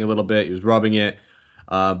wincing a little bit. He was rubbing it.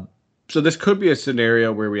 So this could be a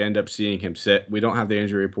scenario where we end up seeing him sit. We don't have the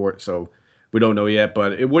injury report, so we don't know yet,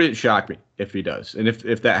 but it wouldn't shock me if he does. And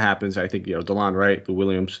if that happens, I think, DeLon Wright, Lou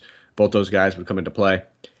Williams, both those guys would come into play.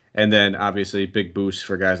 And then obviously big boost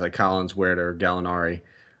for guys like Collins, Huerter, Gallinari.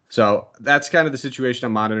 So that's kind of the situation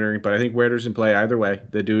I'm monitoring, but I think Huerter's in play either way.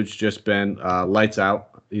 The dude's just been lights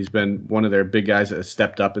out. He's been one of their big guys that has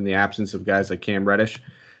stepped up in the absence of guys like Cam Reddish.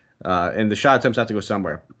 And the shot attempts have to go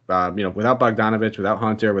somewhere. Without Bogdanovic, without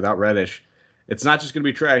Hunter, without Reddish, it's not just going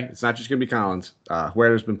to be Trae. It's not just going to be Collins.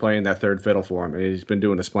 Huerter's been playing that third fiddle for him, and he's been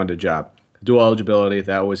doing a splendid job. Dual eligibility,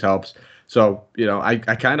 that always helps. So, I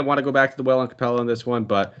kind of want to go back to the well on Capella in this one,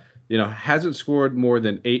 but hasn't scored more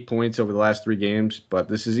than 8 points over the last 3 games, but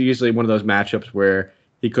this is easily one of those matchups where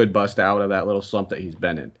he could bust out of that little slump that he's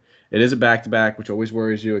been in. It is a back-to-back, which always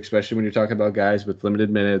worries you, especially when you're talking about guys with limited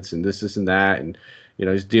minutes and this and that. And,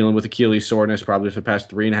 he's dealing with Achilles soreness probably for the past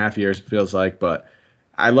 3.5 years, it feels like. But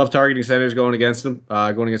I love targeting centers going against him,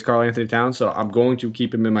 going against Karl-Anthony Towns, so I'm going to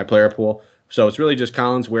keep him in my player pool. So it's really just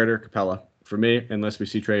Collins, Huerter, Capella for me, unless we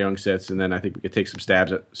see Trae Young sits, and then I think we could take some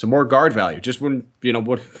stabs at some more guard value. Just when,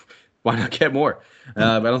 why not get more?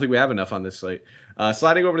 I don't think we have enough on this slate.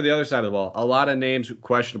 Sliding over to the other side of the ball, a lot of names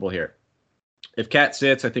questionable here. If Cat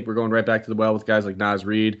sits, I think we're going right back to the well with guys like Naz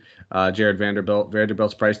Reid, Jared Vanderbilt.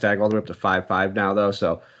 Vanderbilt's price tag all the way up to 5.5 now, though.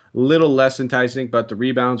 So little less enticing, but the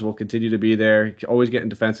rebounds will continue to be there. Always getting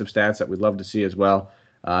defensive stats that we'd love to see as well.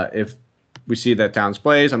 If we see that Towns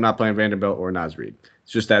plays, I'm not playing Vanderbilt or Naz Reid.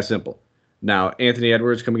 It's just that simple. Now, Anthony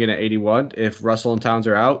Edwards coming in at 81. If Russell and Towns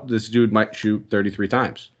are out, this dude might shoot 33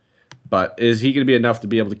 times. But is he going to be enough to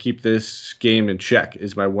be able to keep this game in check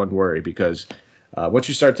is my one worry, because once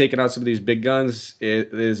you start taking out some of these big guns,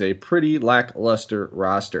 it is a pretty lackluster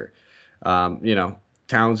roster.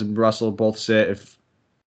 Towns and Russell both sit. If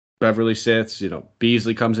Beverly sits,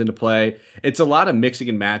 Beasley comes into play. It's a lot of mixing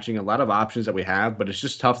and matching, a lot of options that we have, but it's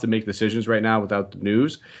just tough to make decisions right now without the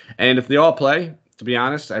news. And if they all play, to be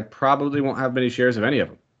honest, I probably won't have many shares of any of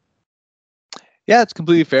them. Yeah, it's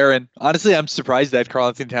completely fair. And honestly, I'm surprised that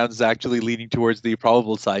Karl-Anthony Towns is actually leaning towards the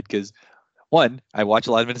probable side, because one, I watch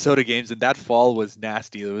a lot of Minnesota games, and that fall was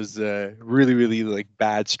nasty. It was really, really like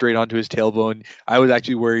bad, straight onto his tailbone. I was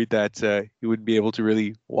actually worried that he wouldn't be able to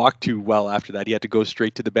really walk too well after that. He had to go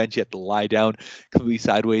straight to the bench. He had to lie down completely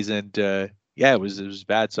sideways, and it was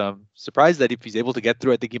bad. So I'm surprised that if he's able to get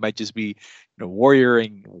through, I think he might just be,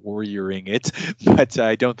 warrioring it. But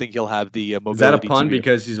I don't think he'll have the mobility. Is that a pun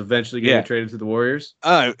because he's eventually getting traded to the Warriors?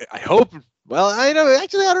 I hope. Well, I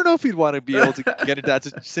don't know if he'd want to be able to get into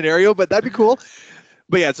that scenario, but that'd be cool.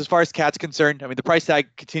 But yeah, as far as Cat's concerned, I mean, the price tag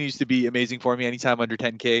continues to be amazing for me anytime under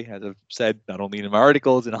 10K. As I've said, not only in my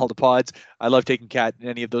articles and all the pods, I love taking Cat in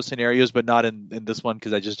any of those scenarios, but not in this one,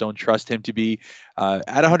 because I just don't trust him to be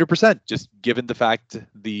at 100%. Just given the fact,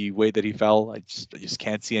 the way that he fell, I just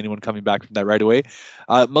can't see anyone coming back from that right away.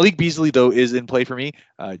 Malik Beasley, though, is in play for me,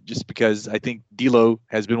 just because I think D'Lo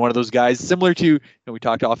has been one of those guys, similar to, we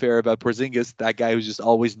talked off air about Porzingis, that guy who's just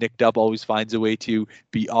always nicked up, always finds a way to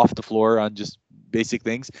be off the floor on just basic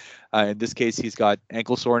things. In this case, he's got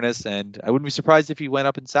ankle soreness, and I wouldn't be surprised if he went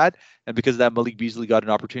up and sat. And because of that, Malik Beasley got an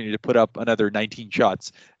opportunity to put up another 19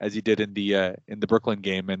 shots, as he did in the Brooklyn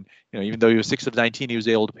game. And even though he was 6 of 19, he was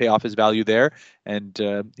able to pay off his value there. And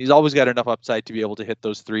he's always got enough upside to be able to hit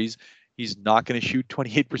those threes. He's not going to shoot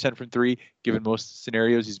 28% from three, given most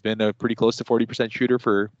scenarios. He's been a pretty close to 40% shooter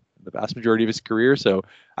for the vast majority of his career. So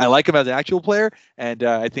I like him as an actual player, and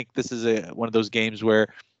I think this is one of those games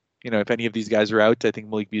where, if any of these guys are out, I think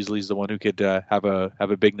Malik Beasley is the one who could have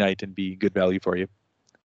a big night and be good value for you.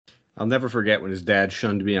 I'll never forget when his dad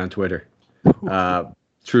shunned me on Twitter.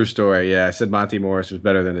 True story. Yeah, I said Monty Morris was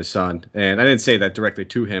better than his son. And I didn't say that directly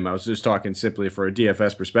to him. I was just talking simply for a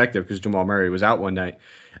DFS perspective, because Jamal Murray was out one night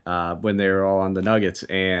when they were all on the Nuggets.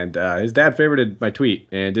 And his dad favorited my tweet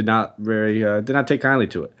and did not take kindly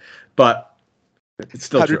to it. But it's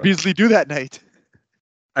still true. How did Beasley do that night?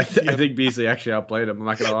 I think Beasley actually outplayed him. I'm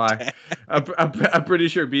not gonna lie. I'm pretty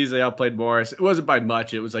sure Beasley outplayed Morris. It wasn't by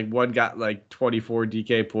much. It was like one got like 24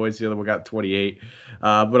 DK points, the other one got 28.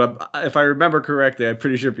 But if I remember correctly, I'm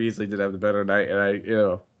pretty sure Beasley did have the better night.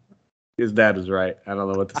 And his dad was right. I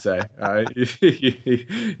don't know what to say.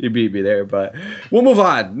 You beat me there, but we'll move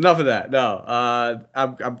on. Enough of that. No,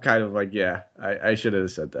 I'm kind of like, I should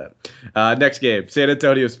have said that. Next game, San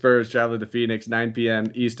Antonio Spurs traveling to Phoenix, 9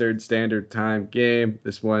 p.m. Eastern Standard Time game.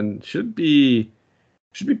 This one should be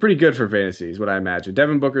pretty good for fantasy, is what I imagine.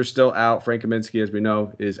 Devin Booker's still out. Frank Kaminsky, as we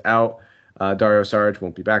know, is out. Dario Saric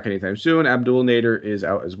won't be back anytime soon. Abdul Nader is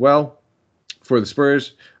out as well. For the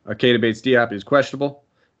Spurs, Keita Bates-Diop is questionable.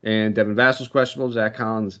 And Devin Vassell's questionable. Zach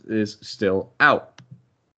Collins is still out.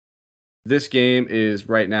 This game is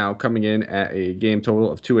right now coming in at a game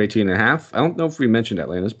total of 218.5. I don't know if we mentioned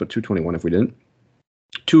Atlanta's, but 221 if we didn't.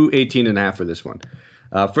 218.5 for this one.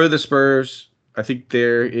 For the Spurs, I think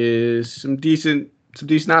there is some decent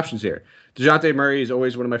options here. DeJounte Murray is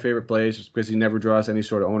always one of my favorite plays, just because he never draws any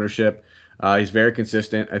sort of ownership. He's very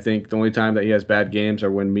consistent. I think the only time that he has bad games are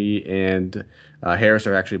when me and Harris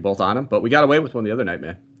are actually both on him. But we got away with one the other night,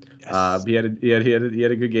 man. Yes. He had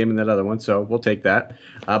a good game in that other one, so we'll take that.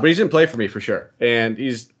 But he's in play for me for sure, and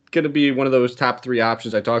he's going to be one of those top 3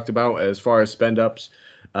 options I talked about as far as spend ups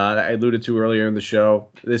that I alluded to earlier in the show.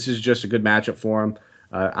 This is just a good matchup for him.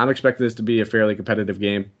 I'm expecting this to be a fairly competitive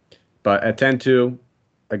game, but at 10-2,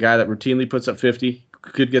 a guy that routinely puts up 50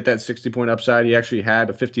 could get that 60-point upside. He actually had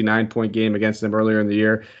a 59-point game against them earlier in the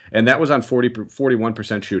year, and that was on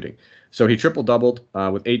 41% shooting. So he triple-doubled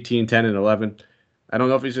with 18, 10, and 11. I don't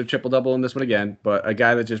know if he's a triple-double in this one again, but a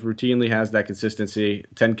guy that just routinely has that consistency,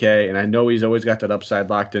 10K, and I know he's always got that upside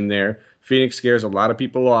locked in there. Phoenix scares a lot of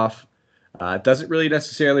people off. It doesn't really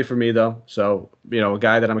necessarily for me, though. So, a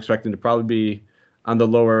guy that I'm expecting to probably be on the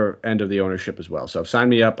lower end of the ownership as well. So sign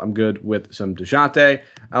me up. I'm good with some DeJounte.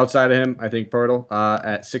 Outside of him, I think Pirtle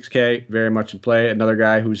at 6K, very much in play. Another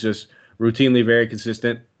guy who's just routinely very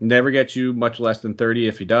consistent. Never gets you much less than 30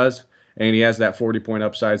 if he does. and he has that 40-point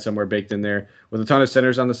upside somewhere baked in there. With a ton of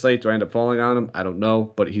centers on the slate, do I end up falling on him? I don't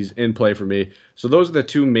know, but he's in play for me. So those are the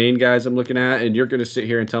two main guys I'm looking at, and you're going to sit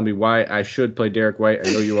here and tell me why I should play Derek White.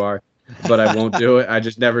 I know you are, but I won't do it. I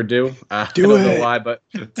just never do. I don't know why, but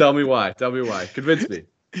tell me why. Tell me why. Convince me.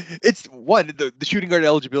 It's one, the shooting guard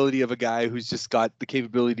eligibility of a guy who's just got the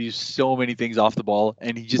capability to do so many things off the ball,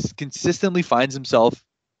 and he just consistently finds himself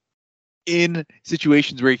in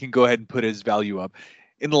situations where he can go ahead and put his value up.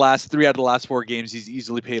 In the last 3 out of the last 4 games, he's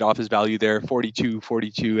easily paid off his value there, 42,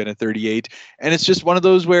 42, and a 38. And it's just one of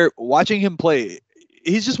those where watching him play,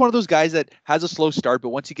 he's just one of those guys that has a slow start, but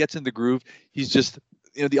once he gets in the groove, he's just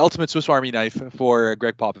the ultimate Swiss Army knife for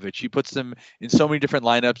Greg Popovich. He puts them in so many different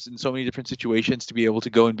lineups, in so many different situations to be able to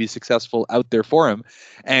go and be successful out there for him.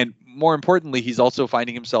 And more importantly, he's also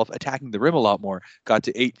finding himself attacking the rim a lot more. Got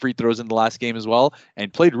to 8 free throws in the last game as well,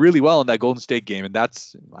 and played really well in that Golden State game. And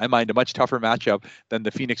that's, in my mind, a much tougher matchup than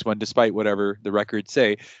the Phoenix one, despite whatever the records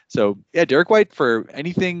say. So yeah, Derek White, for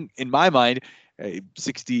anything in my mind,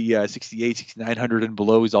 60, 68, 6,900 and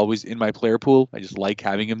below is always in my player pool. I just like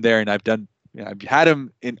having him there, and I've had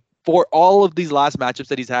him in for all of these last matchups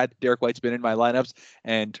that he's had. Derek White's been in my lineups,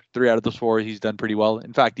 and 3 out of those 4 he's done pretty well.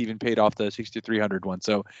 In fact, even paid off the 6,300 one.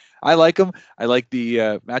 So I like him. I like the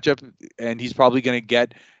matchup, and he's probably going to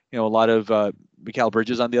get a lot of Mikal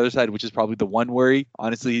Bridges on the other side, which is probably the one worry.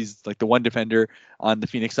 Honestly, he's like the one defender on the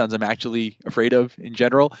Phoenix Suns I'm actually afraid of in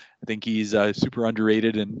general. I think he's super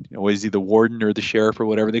underrated, and is he the warden or the sheriff or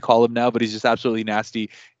whatever they call him now? But he's just absolutely nasty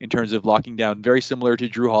in terms of locking down. Very similar to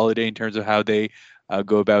Drew Holiday in terms of how they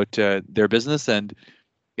go about their business. And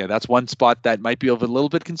yeah, that's one spot that might be of a little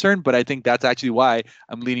bit concerned, but I think that's actually why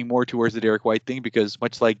I'm leaning more towards the Derek White thing, because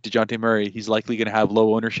much like DeJounte Murray, he's likely going to have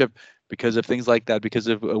low ownership because of things like that, because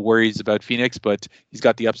of worries about Phoenix, but he's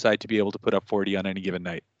got the upside to be able to put up 40 on any given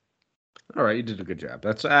night. All right, you did a good job.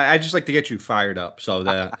 I just like to get you fired up so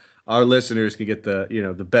that our listeners can get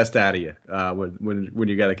the best out of you when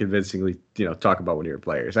you got to convincingly talk about one of your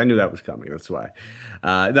players. I knew that was coming. That's why.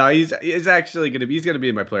 No, he's actually gonna be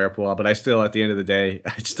in my player pool, but I still, at the end of the day,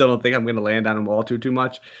 I still don't think I'm gonna land on him all too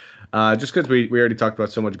much. Just because we already talked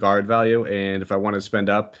about so much guard value, and if I want to spend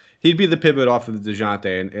up, he'd be the pivot off of the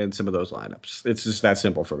DeJounte and some of those lineups. It's just that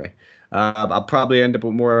simple for me. I'll probably end up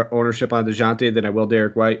with more ownership on DeJounte than I will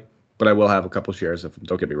Derek White, but I will have a couple shares of them.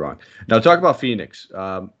 Don't get me wrong. Now, talk about Phoenix.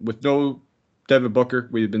 With no Devin Booker,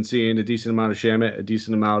 we've been seeing a decent amount of Shamet, a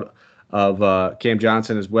decent amount of Cam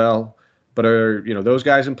Johnson as well. But are those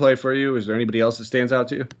guys in play for you? Is there anybody else that stands out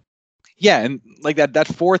to you? Yeah, and like that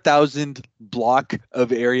 4,000 block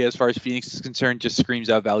of area as far as Phoenix is concerned just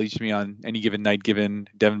screams out value to me on any given night, given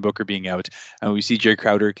Devin Booker being out. And we see Jay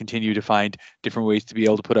Crowder continue to find different ways to be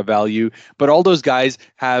able to put up value. But all those guys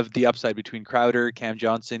have the upside between Crowder, Cam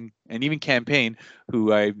Johnson, and even Cam Payne,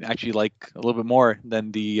 who I actually like a little bit more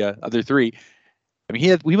than the other 3. I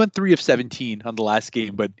mean, he went 3 of 17 on the last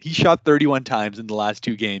game, but he shot 31 times in the last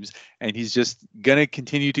 2 games, and he's just going to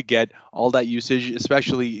continue to get all that usage,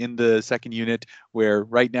 especially in the second unit, where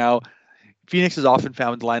right now Phoenix has often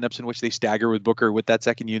found lineups in which they stagger with Booker with that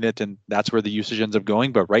second unit, and that's where the usage ends up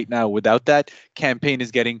going. But right now, without that, Cam Payne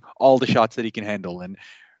is getting all the shots that he can handle, and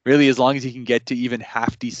really, as long as he can get to even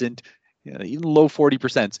half decent, even low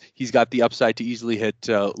 40%, he's got the upside to easily hit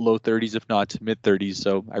low 30s, if not mid 30s.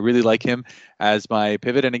 So I really like him as my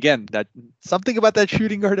pivot. And again, that something about that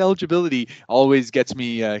shooting guard eligibility always gets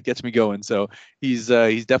me going. So he's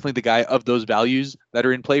definitely the guy of those values that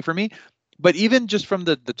are in play for me. But even just from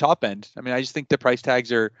the top end, I mean, I just think the price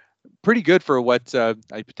tags are pretty good for what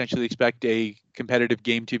I potentially expect a competitive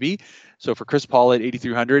game to be. So for Chris Paul at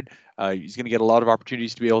 8,300, he's going to get a lot of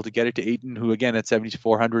opportunities to be able to get it to Ayton, who again at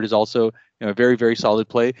 7,400 is also a very, very solid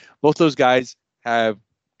play. Both those guys have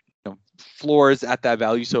floors at that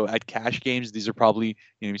value. So at cash games, these are probably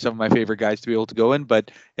some of my favorite guys to be able to go in.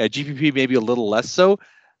 But GPP maybe a little less so.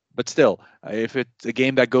 But still, if it's a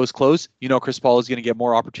game that goes close, Chris Paul is going to get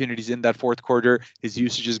more opportunities in that fourth quarter. His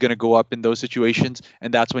usage is going to go up in those situations,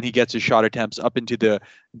 and that's when he gets his shot attempts up into the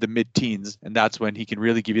mid-teens, and that's when he can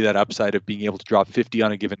really give you that upside of being able to drop 50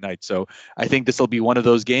 on a given night. So I think this will be one of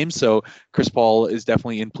those games. So Chris Paul is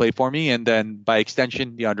definitely in play for me, and then by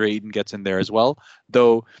extension, DeAndre Ayton gets in there as well.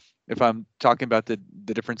 Though if I'm talking about the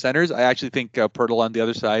different centers, I actually think Pirtle on the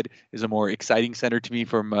other side is a more exciting center to me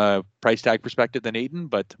from a price tag perspective than Ayton,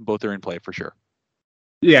 but both are in play for sure.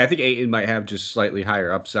 Yeah, I think Ayton might have just slightly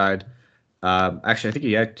higher upside.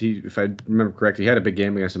 Actually, I think if I remember correctly, he had a big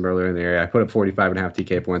game against them earlier in the area. I put up 45.5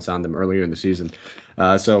 TK points on them earlier in the season.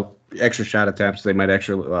 So extra shot attempts, they might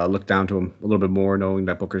actually look down to him a little bit more, knowing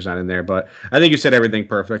that Booker's not in there. But I think you said everything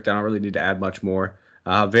perfect. I don't really need to add much more.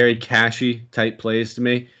 Very cashy type plays to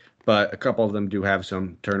me. but a couple of them do have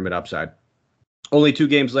some tournament upside. Only 2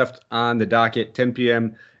 games left on the docket. 10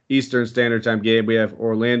 p.m. Eastern Standard Time game. We have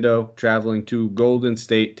Orlando traveling to Golden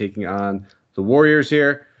State, taking on the Warriors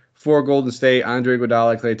here. For Golden State, Andre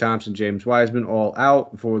Iguodala, Klay Thompson, James Wiseman, all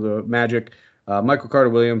out. For the Magic, Michael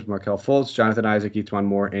Carter-Williams, Markelle Fultz, Jonathan Isaac, Etuan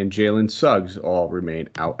Moore, and Jalen Suggs all remain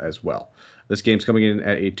out as well. This game's coming in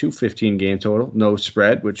at a 215 game total. No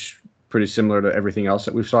spread, which pretty similar to everything else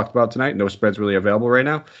that we've talked about tonight. No spreads really available right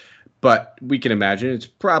now. But we can imagine it's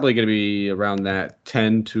probably going to be around that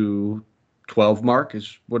 10 to 12 mark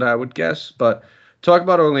is what I would guess. But talk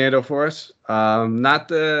about Orlando for us. Not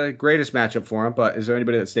the greatest matchup for him, but is there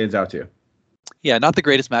anybody that stands out to you? Yeah, not the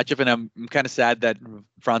greatest matchup, and I'm kind of sad that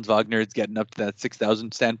Franz Wagner is getting up to that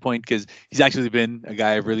 6,000 standpoint because he's actually been a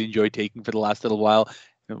guy I've really enjoyed taking for the last little while.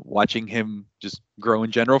 Watching him just grow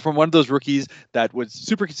in general from one of those rookies that was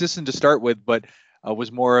super consistent to start with, but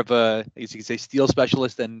was more of a, I guess you could say, steal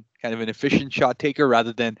specialist and kind of an efficient shot taker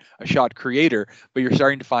rather than a shot creator. But you're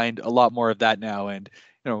starting to find a lot more of that now. And,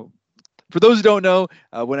 for those who don't know,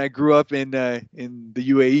 when I grew up in the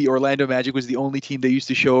UAE, Orlando Magic was the only team they used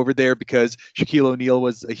to show over there because Shaquille O'Neal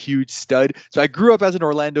was a huge stud. So I grew up as an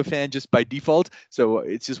Orlando fan just by default. So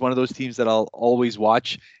it's just one of those teams that I'll always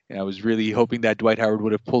watch. And I was really hoping that Dwight Howard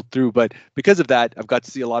would have pulled through. But because of that, I've got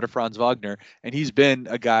to see a lot of Franz Wagner. And he's been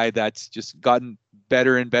a guy that's just gotten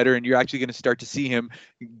better and better, and you're actually going to start to see him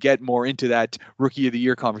get more into that rookie of the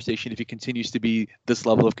year conversation if he continues to be this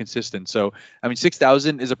level of consistent. So,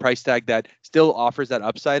 6,000 is a price tag that still offers that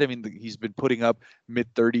upside. He's been putting up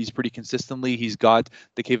mid 30s pretty consistently. He's got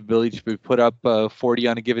the capability to put up 40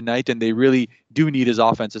 on a given night, and they really do need his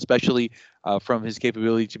offense, especially from his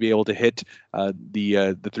capability to be able to hit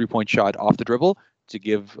the 3-point shot off the dribble, to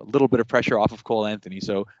give a little bit of pressure off of Cole Anthony.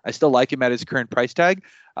 So I still like him at his current price tag.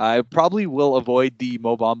 I probably will avoid the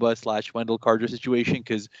Mo Bamba / Wendell Carter situation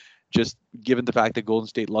because just given the fact that Golden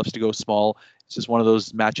State loves to go small, it's just one of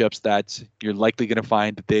those matchups that you're likely going to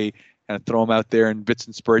find that they kind of throw him out there in bits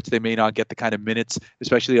and spurts. They may not get the kind of minutes,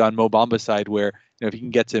 especially on Mo Bamba's side, where if he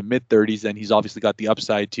can get to mid 30s, then he's obviously got the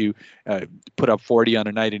upside to put up 40 on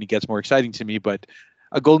a night and he gets more exciting to me. But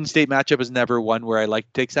a Golden State matchup is never one where I like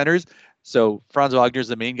to take centers. So Franz Wagner is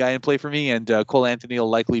the main guy in play for me, and Cole Anthony will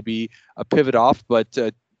likely be a pivot off. But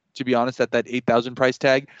to be honest, at that 8,000 price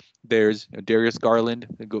tag, there's Darius Garland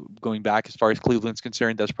going back as far as Cleveland's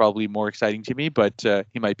concerned. That's probably more exciting to me, but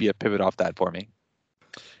he might be a pivot off that for me.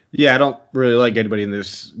 Yeah, I don't really like anybody in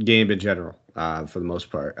this game in general for the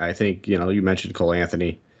most part. I think, you mentioned Cole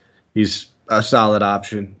Anthony. He's a solid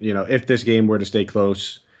option. If this game were to stay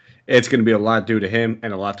close, it's going to be a lot due to him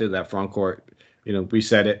and a lot due to that front court. We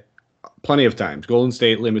said it plenty of times. Golden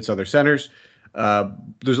State limits other centers.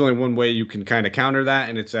 There's only one way you can kind of counter that,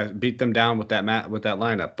 and it's beat them down with that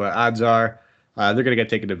lineup. But odds are they're going to get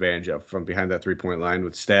taken advantage of from behind that 3-point line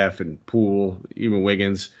with Steph and Poole, even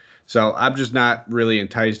Wiggins. So I'm just not really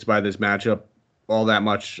enticed by this matchup all that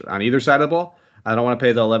much on either side of the ball. I don't want to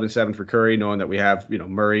pay the 11-7 for Curry, knowing that we have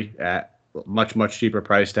Murray at much, much cheaper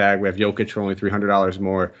price tag. We have Jokic for only $300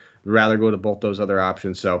 more. I'd rather go to both those other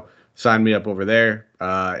options. So sign me up over there.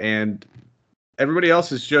 And everybody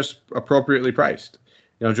else is just appropriately priced.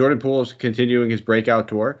 Jordan Poole is continuing his breakout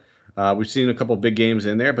tour. We've seen a couple big games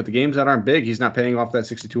in there, but the games that aren't big, he's not paying off that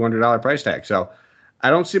 $6,200 price tag. So I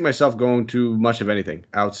don't see myself going to much of anything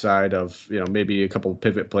outside of, maybe a couple of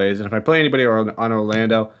pivot plays. And if I play anybody on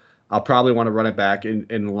Orlando, I'll probably want to run it back in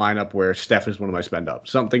the lineup where Steph is one of my spend ups,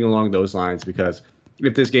 something along those lines, because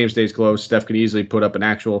if this game stays close, Steph could easily put up an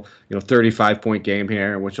actual, 35-point game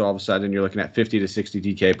here, in which all of a sudden you're looking at 50 to 60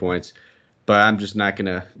 DK points. But I'm just not going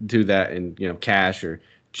to do that in, cash or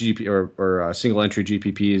GP or single entry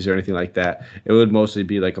GPPs or anything like that. It would mostly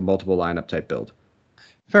be like a multiple lineup type build.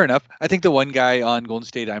 Fair enough. I think the one guy on Golden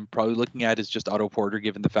State I'm probably looking at is just Otto Porter,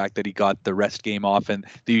 given the fact that he got the rest game off, and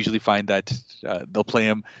they usually find that they'll play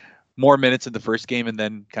him more minutes in the first game and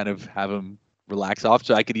then kind of have him relax off.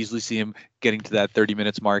 So I could easily see him getting to that 30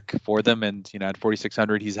 minutes mark for them. And, at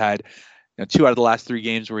 4,600, he's had 2 out of the last 3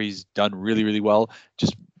 games where he's done really, really well,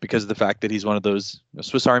 just because of the fact that he's one of those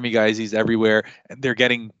Swiss Army guys. He's everywhere, and they're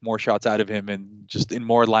getting more shots out of him, and just in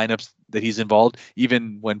more lineups that he's involved.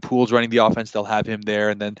 Even when Poole's running the offense, they'll have him there,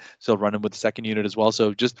 and then still run him with the second unit as well.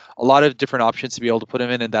 So just a lot of different options to be able to put him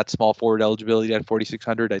in, and that small forward eligibility at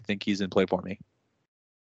 4,600, I think he's in play for me.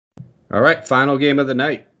 All right, final game of the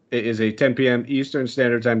night. It is a 10 p.m. Eastern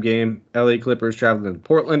Standard Time game. LA Clippers traveling to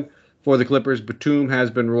Portland. For the Clippers, Batum has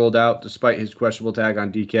been ruled out despite his questionable tag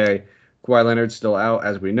on DK. Kawhi Leonard's still out,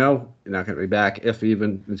 as we know. He's not going to be back, if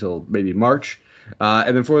even, until maybe March.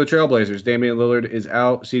 And then for the Trailblazers, Damian Lillard is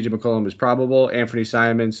out. CJ McCollum is probable. Anthony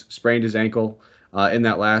Simons sprained his ankle in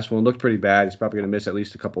that last one. Looked pretty bad. He's probably going to miss at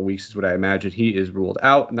least a couple weeks, is what I imagine. He is ruled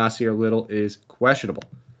out. Nasir Little is questionable.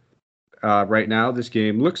 Right now, this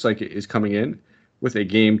game looks like it is coming in with a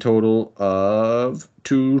game total of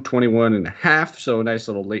 221.5. So a nice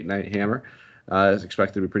little late night hammer. Is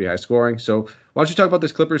expected to be pretty high scoring. So why don't you talk about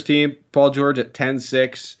this Clippers team? Paul George at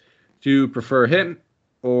 10-6. Do you prefer him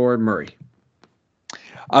or Murray?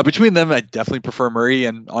 Between them, I definitely prefer Murray,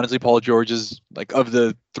 and honestly, Paul George is like of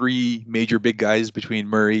the three major big guys between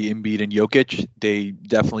Murray, Embiid, and Jokic. They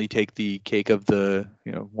definitely take the cake of the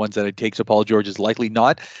ones that I take. So Paul George is likely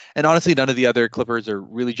not, and honestly, none of the other Clippers are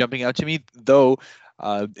really jumping out to me. Though,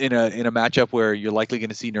 in a matchup where you're likely going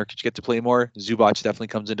to see Nurkic get to play more, Zubac definitely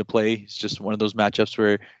comes into play. It's just one of those matchups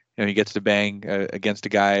where he gets to bang against a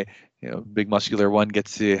guy. Big muscular one,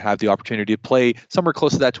 gets to have the opportunity to play somewhere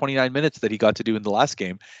close to that 29 minutes that he got to do in the last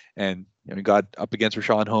game. And he got up against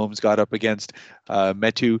Rashawn Holmes, got up against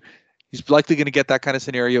Metu. He's likely going to get that kind of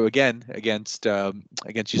scenario again against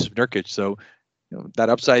Jusuf Nurkic. So that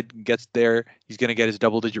upside gets there. He's going to get his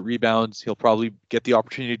double-digit rebounds. He'll probably get the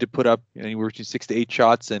opportunity to put up anywhere between 6 to 8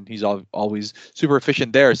 shots, and he's always super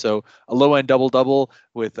efficient there. So a low-end double-double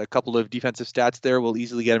with a couple of defensive stats there will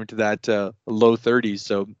easily get him into that low 30s.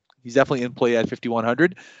 So he's definitely in play at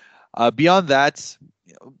 5,100. Beyond that,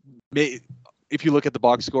 if you look at the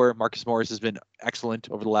box score, Marcus Morris has been excellent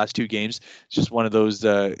over the last 2 games. It's just one of those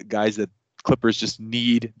guys that Clippers just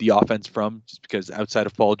need the offense from, just because outside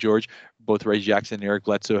of Paul George, both Reggie Jackson and Eric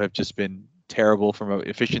Bledsoe have just been terrible from an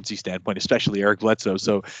efficiency standpoint, especially Eric Bledsoe.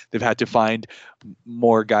 So they've had to find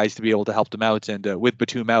more guys to be able to help them out. And with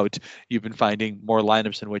Batum out, you've been finding more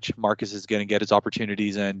lineups in which Marcus is going to get his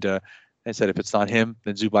opportunities. And I said, if it's not him,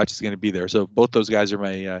 then Zubac is going to be there. So both those guys are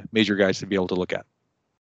my major guys to be able to look at.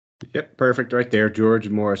 Yep, perfect right there. George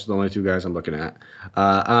and Morris are the only 2 guys I'm looking at.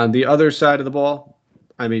 On the other side of the ball,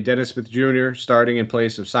 Dennis Smith Jr. starting in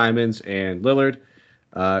place of Simons and Lillard,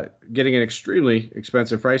 getting an extremely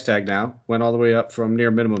expensive price tag now. Went all the way up from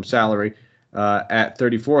near minimum salary at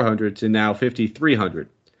 $3,400 to now $5,300.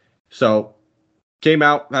 So came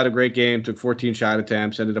out, had a great game, took 14 shot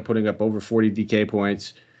attempts, ended up putting up over 40 DK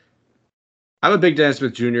points. I'm a big Dennis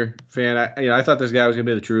Smith Jr. fan. I thought this guy was going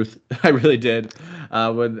to be the truth. I really did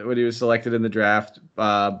when he was selected in the draft.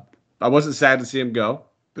 I wasn't sad to see him go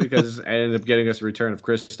because it ended up getting us a return of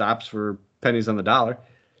Kristaps for pennies on the dollar.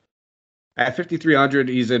 At 5,300,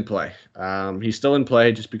 he's in play. He's still in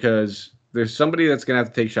play just because there's somebody that's going to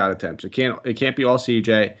have to take shot attempts. It can't be all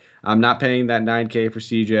CJ. I'm not paying that $9K for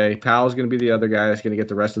CJ. Powell's going to be the other guy that's going to get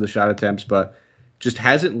the rest of the shot attempts, but just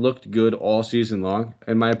hasn't looked good all season long,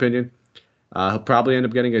 in my opinion. He'll probably end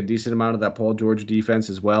up getting a decent amount of that Paul George defense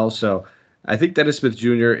as well. So I think Dennis Smith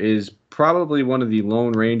Jr. is probably one of the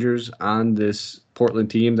lone rangers on this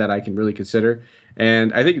Portland team that I can really consider.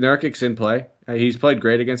 And I think Nurkic's in play. He's played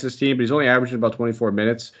great against this team, but he's only averaging about 24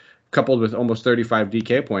 minutes, coupled with almost 35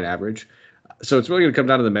 DK point average. So it's really going to come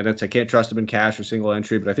down to the minutes. I can't trust him in cash or single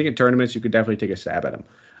entry, but I think in tournaments you could definitely take a stab at him.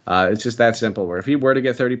 It's just that simple, where if he were to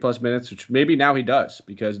get 30-plus minutes, which maybe now he does,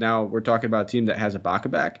 because now we're talking about a team that has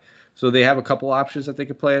Ibaka back. So they have a couple options that they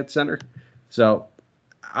could play at center. So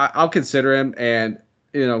I'll consider him. And,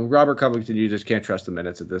 Robert Covington, you just can't trust the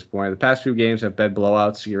minutes at this point. The past 2 games have been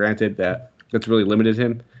blowouts. Granted, that's really limited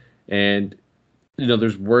him. And,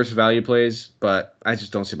 there's worse value plays, but I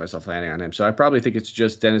just don't see myself landing on him. So I probably think it's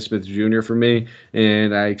just Dennis Smith Jr. for me.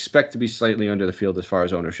 And I expect to be slightly under the field as far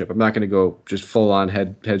as ownership. I'm not going to go just full on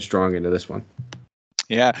headstrong into this one.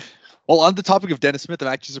 Yeah. Well, on the topic of Dennis Smith, I'm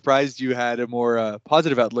actually surprised you had a more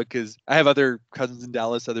positive outlook, because I have other cousins in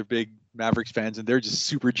Dallas, other big Mavericks fans, and they're just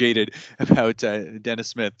super jaded about Dennis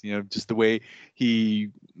Smith. Just the way he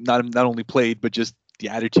not only played, but just the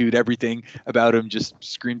attitude, everything about him just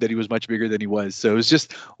screamed that he was much bigger than he was. So it was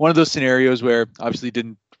just one of those scenarios where obviously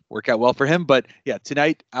didn't work out well for him. But yeah,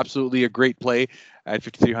 tonight, absolutely a great play at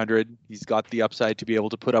 5,300. He's got the upside to be able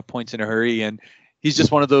to put up points in a hurry, and he's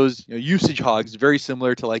just one of those usage hogs, very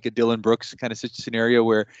similar to like a Dylan Brooks kind of scenario,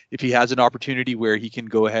 where if he has an opportunity where he can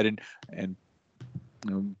go ahead and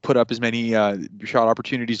put up as many shot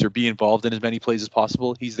opportunities or be involved in as many plays as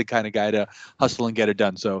possible, he's the kind of guy to hustle and get it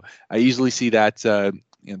done. So I easily see that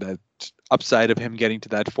that upside of him getting to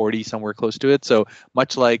that 40, somewhere close to it. So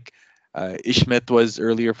much like Ish Smith was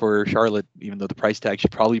earlier for Charlotte, even though the price tag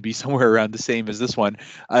should probably be somewhere around the same as this one,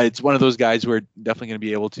 it's one of those guys who are definitely going to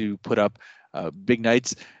be able to put up big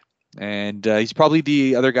nights. And he's probably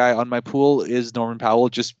the other guy on my pool is Norman Powell.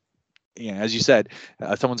 Just as you said,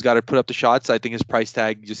 someone's got to put up the shots. I think his price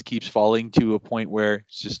tag just keeps falling to a point where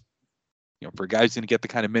it's just, for a guy who's going to get the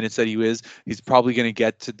kind of minutes that he is, he's probably going to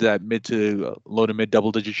get to that mid to low to mid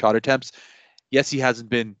double digit shot attempts. Yes, he hasn't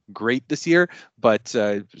been great this year, but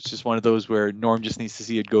it's just one of those where Norm just needs to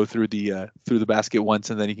see it go through the basket once,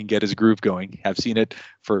 and then he can get his groove going. I've seen it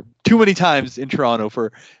for too many times in Toronto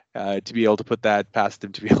for to be able to put that past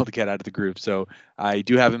him to be able to get out of the groove. So I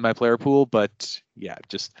do have him in my player pool, but yeah,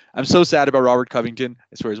 just I'm so sad about Robert Covington.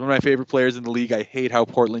 I swear he's one of my favorite players in the league. I hate how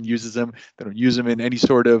Portland uses him. They don't use him in any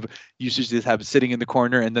sort of usage. They have him sitting in the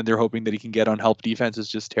corner, and then they're hoping that he can get on help defense. Is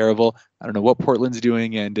just terrible. I don't know what Portland's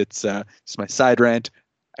doing, and it's my side rant.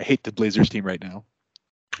 I hate the Blazers team right now.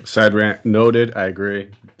 Side rant noted. I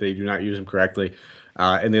agree. They do not use him correctly,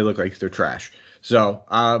 and they look like they're trash. So,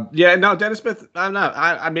 yeah, no, Dennis Smith, I'm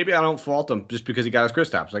not. Maybe I don't fault him just because he got his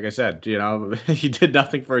Kristaps. Like I said, he did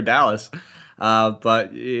nothing for Dallas,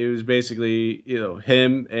 but it was basically,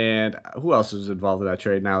 him and who else was involved in that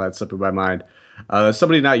trade? Now that's slipping my mind.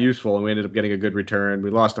 Somebody not useful, and we ended up getting a good return. We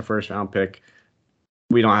lost a first-round pick.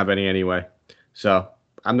 We don't have any anyway, so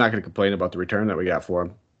I'm not going to complain about the return that we got for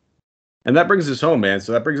him. And that brings us home, man.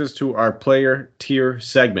 So that brings us to our player tier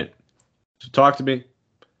segment. So talk to me.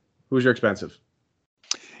 Who's your expensive?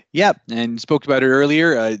 Yeah, and spoke about it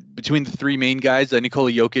earlier. Between the three main guys,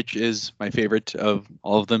 Nikola Jokic is my favorite of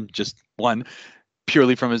all of them. Just one,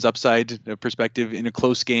 purely from his upside perspective in a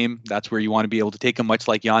close game. That's where you want to be able to take him, much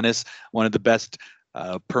like Giannis, one of the best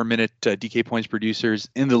per minute DK points producers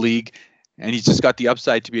in the league. And he's just got the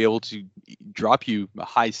upside to be able to drop you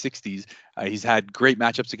high 60s. He's had great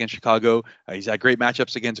matchups against Chicago. He's had great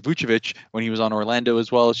matchups against Vucevic when he was on Orlando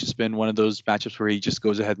as well. It's just been one of those matchups where he just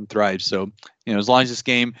goes ahead and thrives. So, as long as this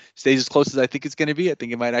game stays as close as I think it's going to be, I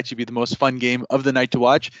think it might actually be the most fun game of the night to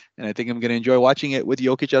watch. And I think I'm going to enjoy watching it with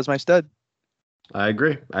Jokic as my stud. I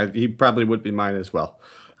agree. He probably would be mine as well.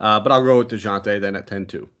 But I'll go with DeJounte then at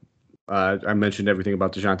 10-2. I mentioned everything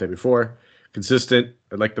about DeJounte before. Consistent.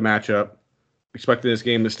 I like the matchup. Expecting this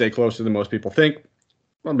game to stay closer than most people think.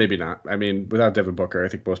 Well, maybe not. I mean, without Devin Booker, I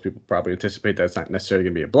think most people probably anticipate that it's not necessarily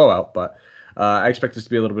going to be a blowout, but I expect this to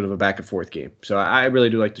be a little bit of a back and forth game. So I really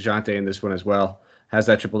do like DeJounte in this one as well. Has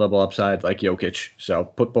that triple-double upside like Jokic. So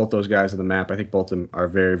put both those guys on the map. I think both of them are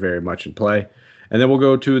very, very much in play. And then we'll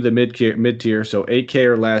go to the mid-tier. So 8K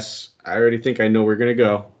or less. I already think I know where we're going to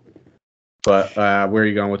go. But where are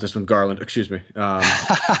you going with this one? Garland. Excuse me.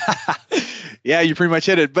 Yeah, you pretty much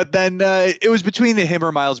hit it. But then it was between him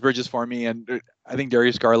or Miles Bridges for me. And I think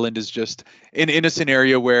Darius Garland is just in a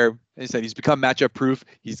scenario where, as I said, he's become matchup proof.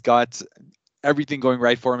 He's got everything going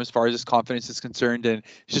right for him as far as his confidence is concerned. And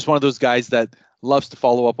he's just one of those guys that loves to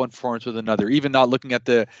follow up one performance with another. Even not looking at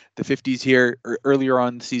the 50s here or earlier on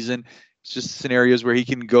in the season, it's just scenarios where he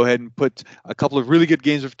can go ahead and put a couple of really good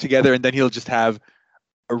games together, and then he'll just have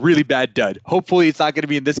a really bad dud. Hopefully it's not going to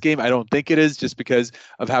be in this game. I don't think it is, just because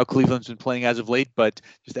of how Cleveland's been playing as of late, but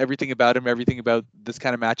just everything about him, everything about this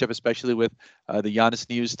kind of matchup, especially with the Giannis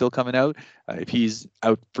news still coming out. If he's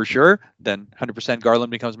out for sure, then 100%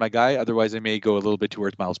 Garland becomes my guy. Otherwise, I may go a little bit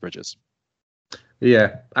towards Miles Bridges.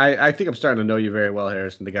 Yeah, I think I'm starting to know you very well,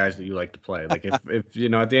 Harrison, the guys that you like to play. Like if at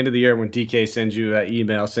the end of the year when DK sends you that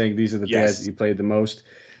email saying these are the guys that you played the most,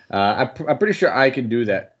 I'm pretty sure I can do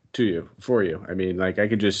that for you. I mean, like I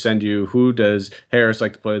could just send you who does Harris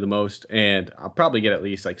like to play the most, and I'll probably get at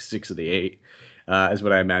least like 6 of the 8, is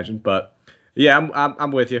what I imagine. But yeah,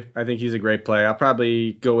 I'm with you. I think he's a great play. I'll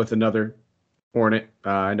probably go with another Hornet.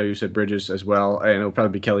 I know you said Bridges as well, and it'll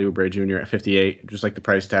probably be Kelly Oubre Jr. at 58. Just like the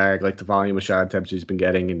price tag, like the volume of shot attempts he's been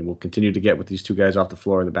getting, and will continue to get with these two guys off the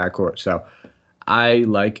floor in the backcourt. So I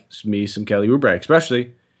like me some Kelly Oubre,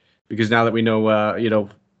 especially because now that we know,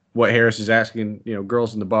 what Harris is asking,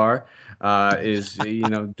 girls in the bar, is,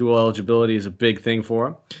 dual eligibility is a big thing for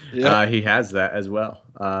him. Yeah. He has that as well.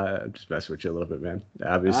 I'm just messing with you a little bit, man.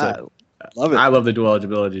 Obviously. Love it. I love the dual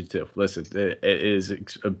eligibility too. Listen, it is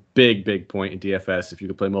a big, big point in DFS if you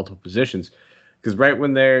can play multiple positions. Because right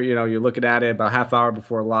when you're looking at it about half hour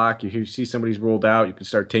before lock, you see somebody's ruled out, you can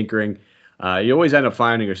start tinkering. You always end up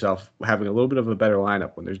finding yourself having a little bit of a better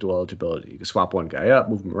lineup when there's dual eligibility. You can swap one guy up,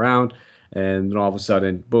 move him around, and then all of a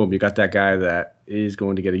sudden, boom, you got that guy that is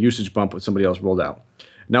going to get a usage bump with somebody else rolled out.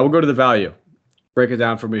 Now we'll go to the value. Break it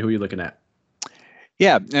down for me. Who are you looking at?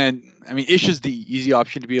 Yeah, and I mean, Ish is the easy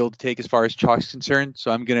option to be able to take as far as chalk's concerned. So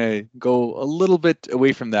I'm going to go a little bit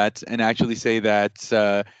away from that and actually say that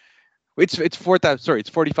it's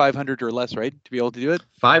 4,500 or less, right? To be able to do it.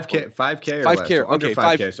 5K or 5K less. So under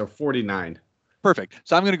 5K, so 49. Perfect.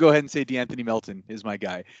 So I'm going to go ahead and say DeAnthony Melton is my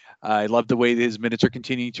guy. I love the way his minutes are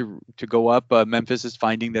continuing to go up. Memphis is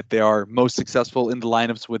finding that they are most successful in the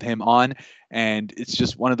lineups with him on, and it's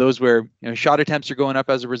just one of those where shot attempts are going up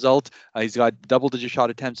as a result. He's got double-digit shot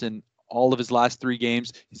attempts in all of his last 3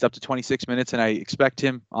 games. He's up to 26 minutes, and I expect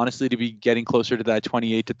him, honestly, to be getting closer to that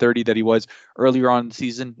 28 to 30 that he was earlier on in the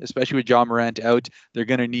season, especially with Ja Morant out. They're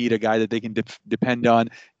going to need a guy that they can depend on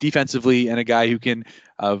defensively and a guy who can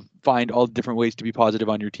find all the different ways to be positive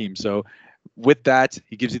on your team. So with that,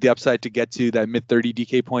 he gives you the upside to get to that mid-30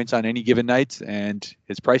 DK points on any given night, and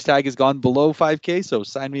his price tag has gone below 5K, so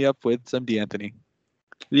sign me up with some D'Anthony.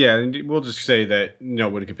 Yeah, and we'll just say that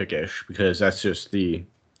nobody can pick Ish because that's just the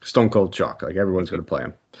stone cold chalk. Like, everyone's going to play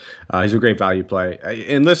him. He's a great value play.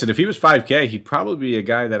 And listen, if he was 5K, he'd probably be a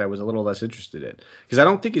guy that I was a little less interested in, because I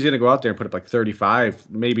don't think he's going to go out there and put up like 35,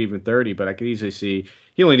 maybe even 30, but I could easily see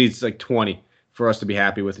he only needs like 20 for us to be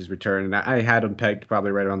happy with his return. And I had him pegged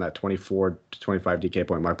probably right around that 24 to 25 DK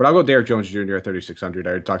point mark. But I'll go Derrick Jones Jr. at 3,600. I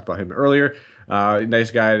already talked about him earlier.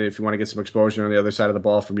 Nice guy if you want to get some exposure on the other side of the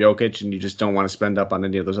ball from Jokic and you just don't want to spend up on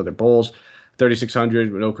any of those other Bulls.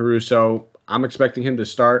 3,600 with no Caruso. I'm expecting him to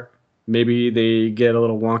start. Maybe they get a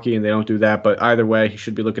little wonky and they don't do that. But either way, he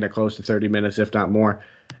should be looking at close to 30 minutes, if not more.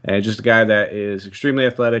 And just a guy that is extremely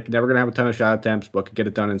athletic, never going to have a ton of shot attempts, but can get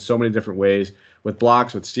it done in so many different ways, with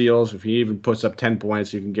blocks, with steals. If he even puts up 10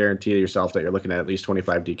 points, you can guarantee yourself that you're looking at least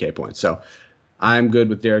 25 DK points. So I'm good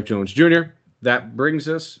with Derrick Jones Jr. That brings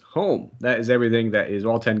us home. That is everything. That is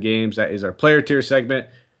all 10 games. That is our player tier segment.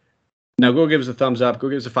 Now go give us a thumbs up. Go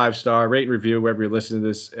give us a 5-star. Rate and review wherever you're listening to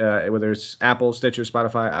this, whether it's Apple, Stitcher,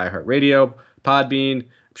 Spotify, iHeartRadio, Podbean. I'm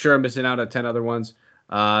sure I'm missing out on 10 other ones.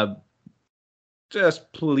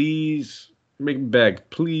 Just please, make me beg,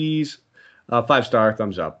 please, 5-star,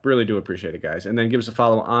 thumbs up. Really do appreciate it, guys. And then give us a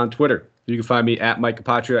follow on Twitter. You can find me at Mike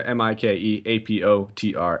Apotria,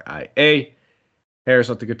 MikeApotria. Harris,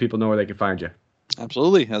 let the good people know where they can find you.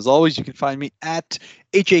 Absolutely. As always, you can find me at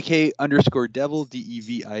HAK_Devil,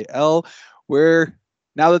 DEVIL, where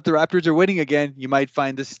now that the Raptors are winning again, you might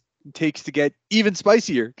find this takes to get even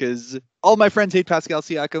spicier, because all my friends hate Pascal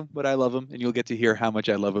Siakam, but I love him, and you'll get to hear how much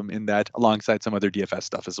I love him in that, alongside some other DFS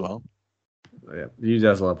stuff as well. Yeah, he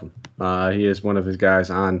does love him. He is one of his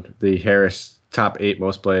guys on the Harris top 8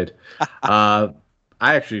 most played.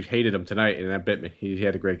 I actually hated him tonight, and that bit me. He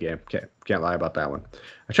had a great game. Can't lie about that one.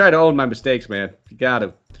 I try to own my mistakes, man. You got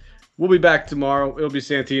to. We'll be back tomorrow. It'll be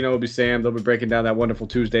Santino. It'll be Sam. They'll be breaking down that wonderful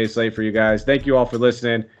Tuesday slate for you guys. Thank you all for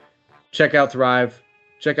listening. Check out Thrive.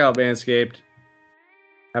 Check out Manscaped.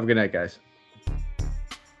 Have a good night, guys.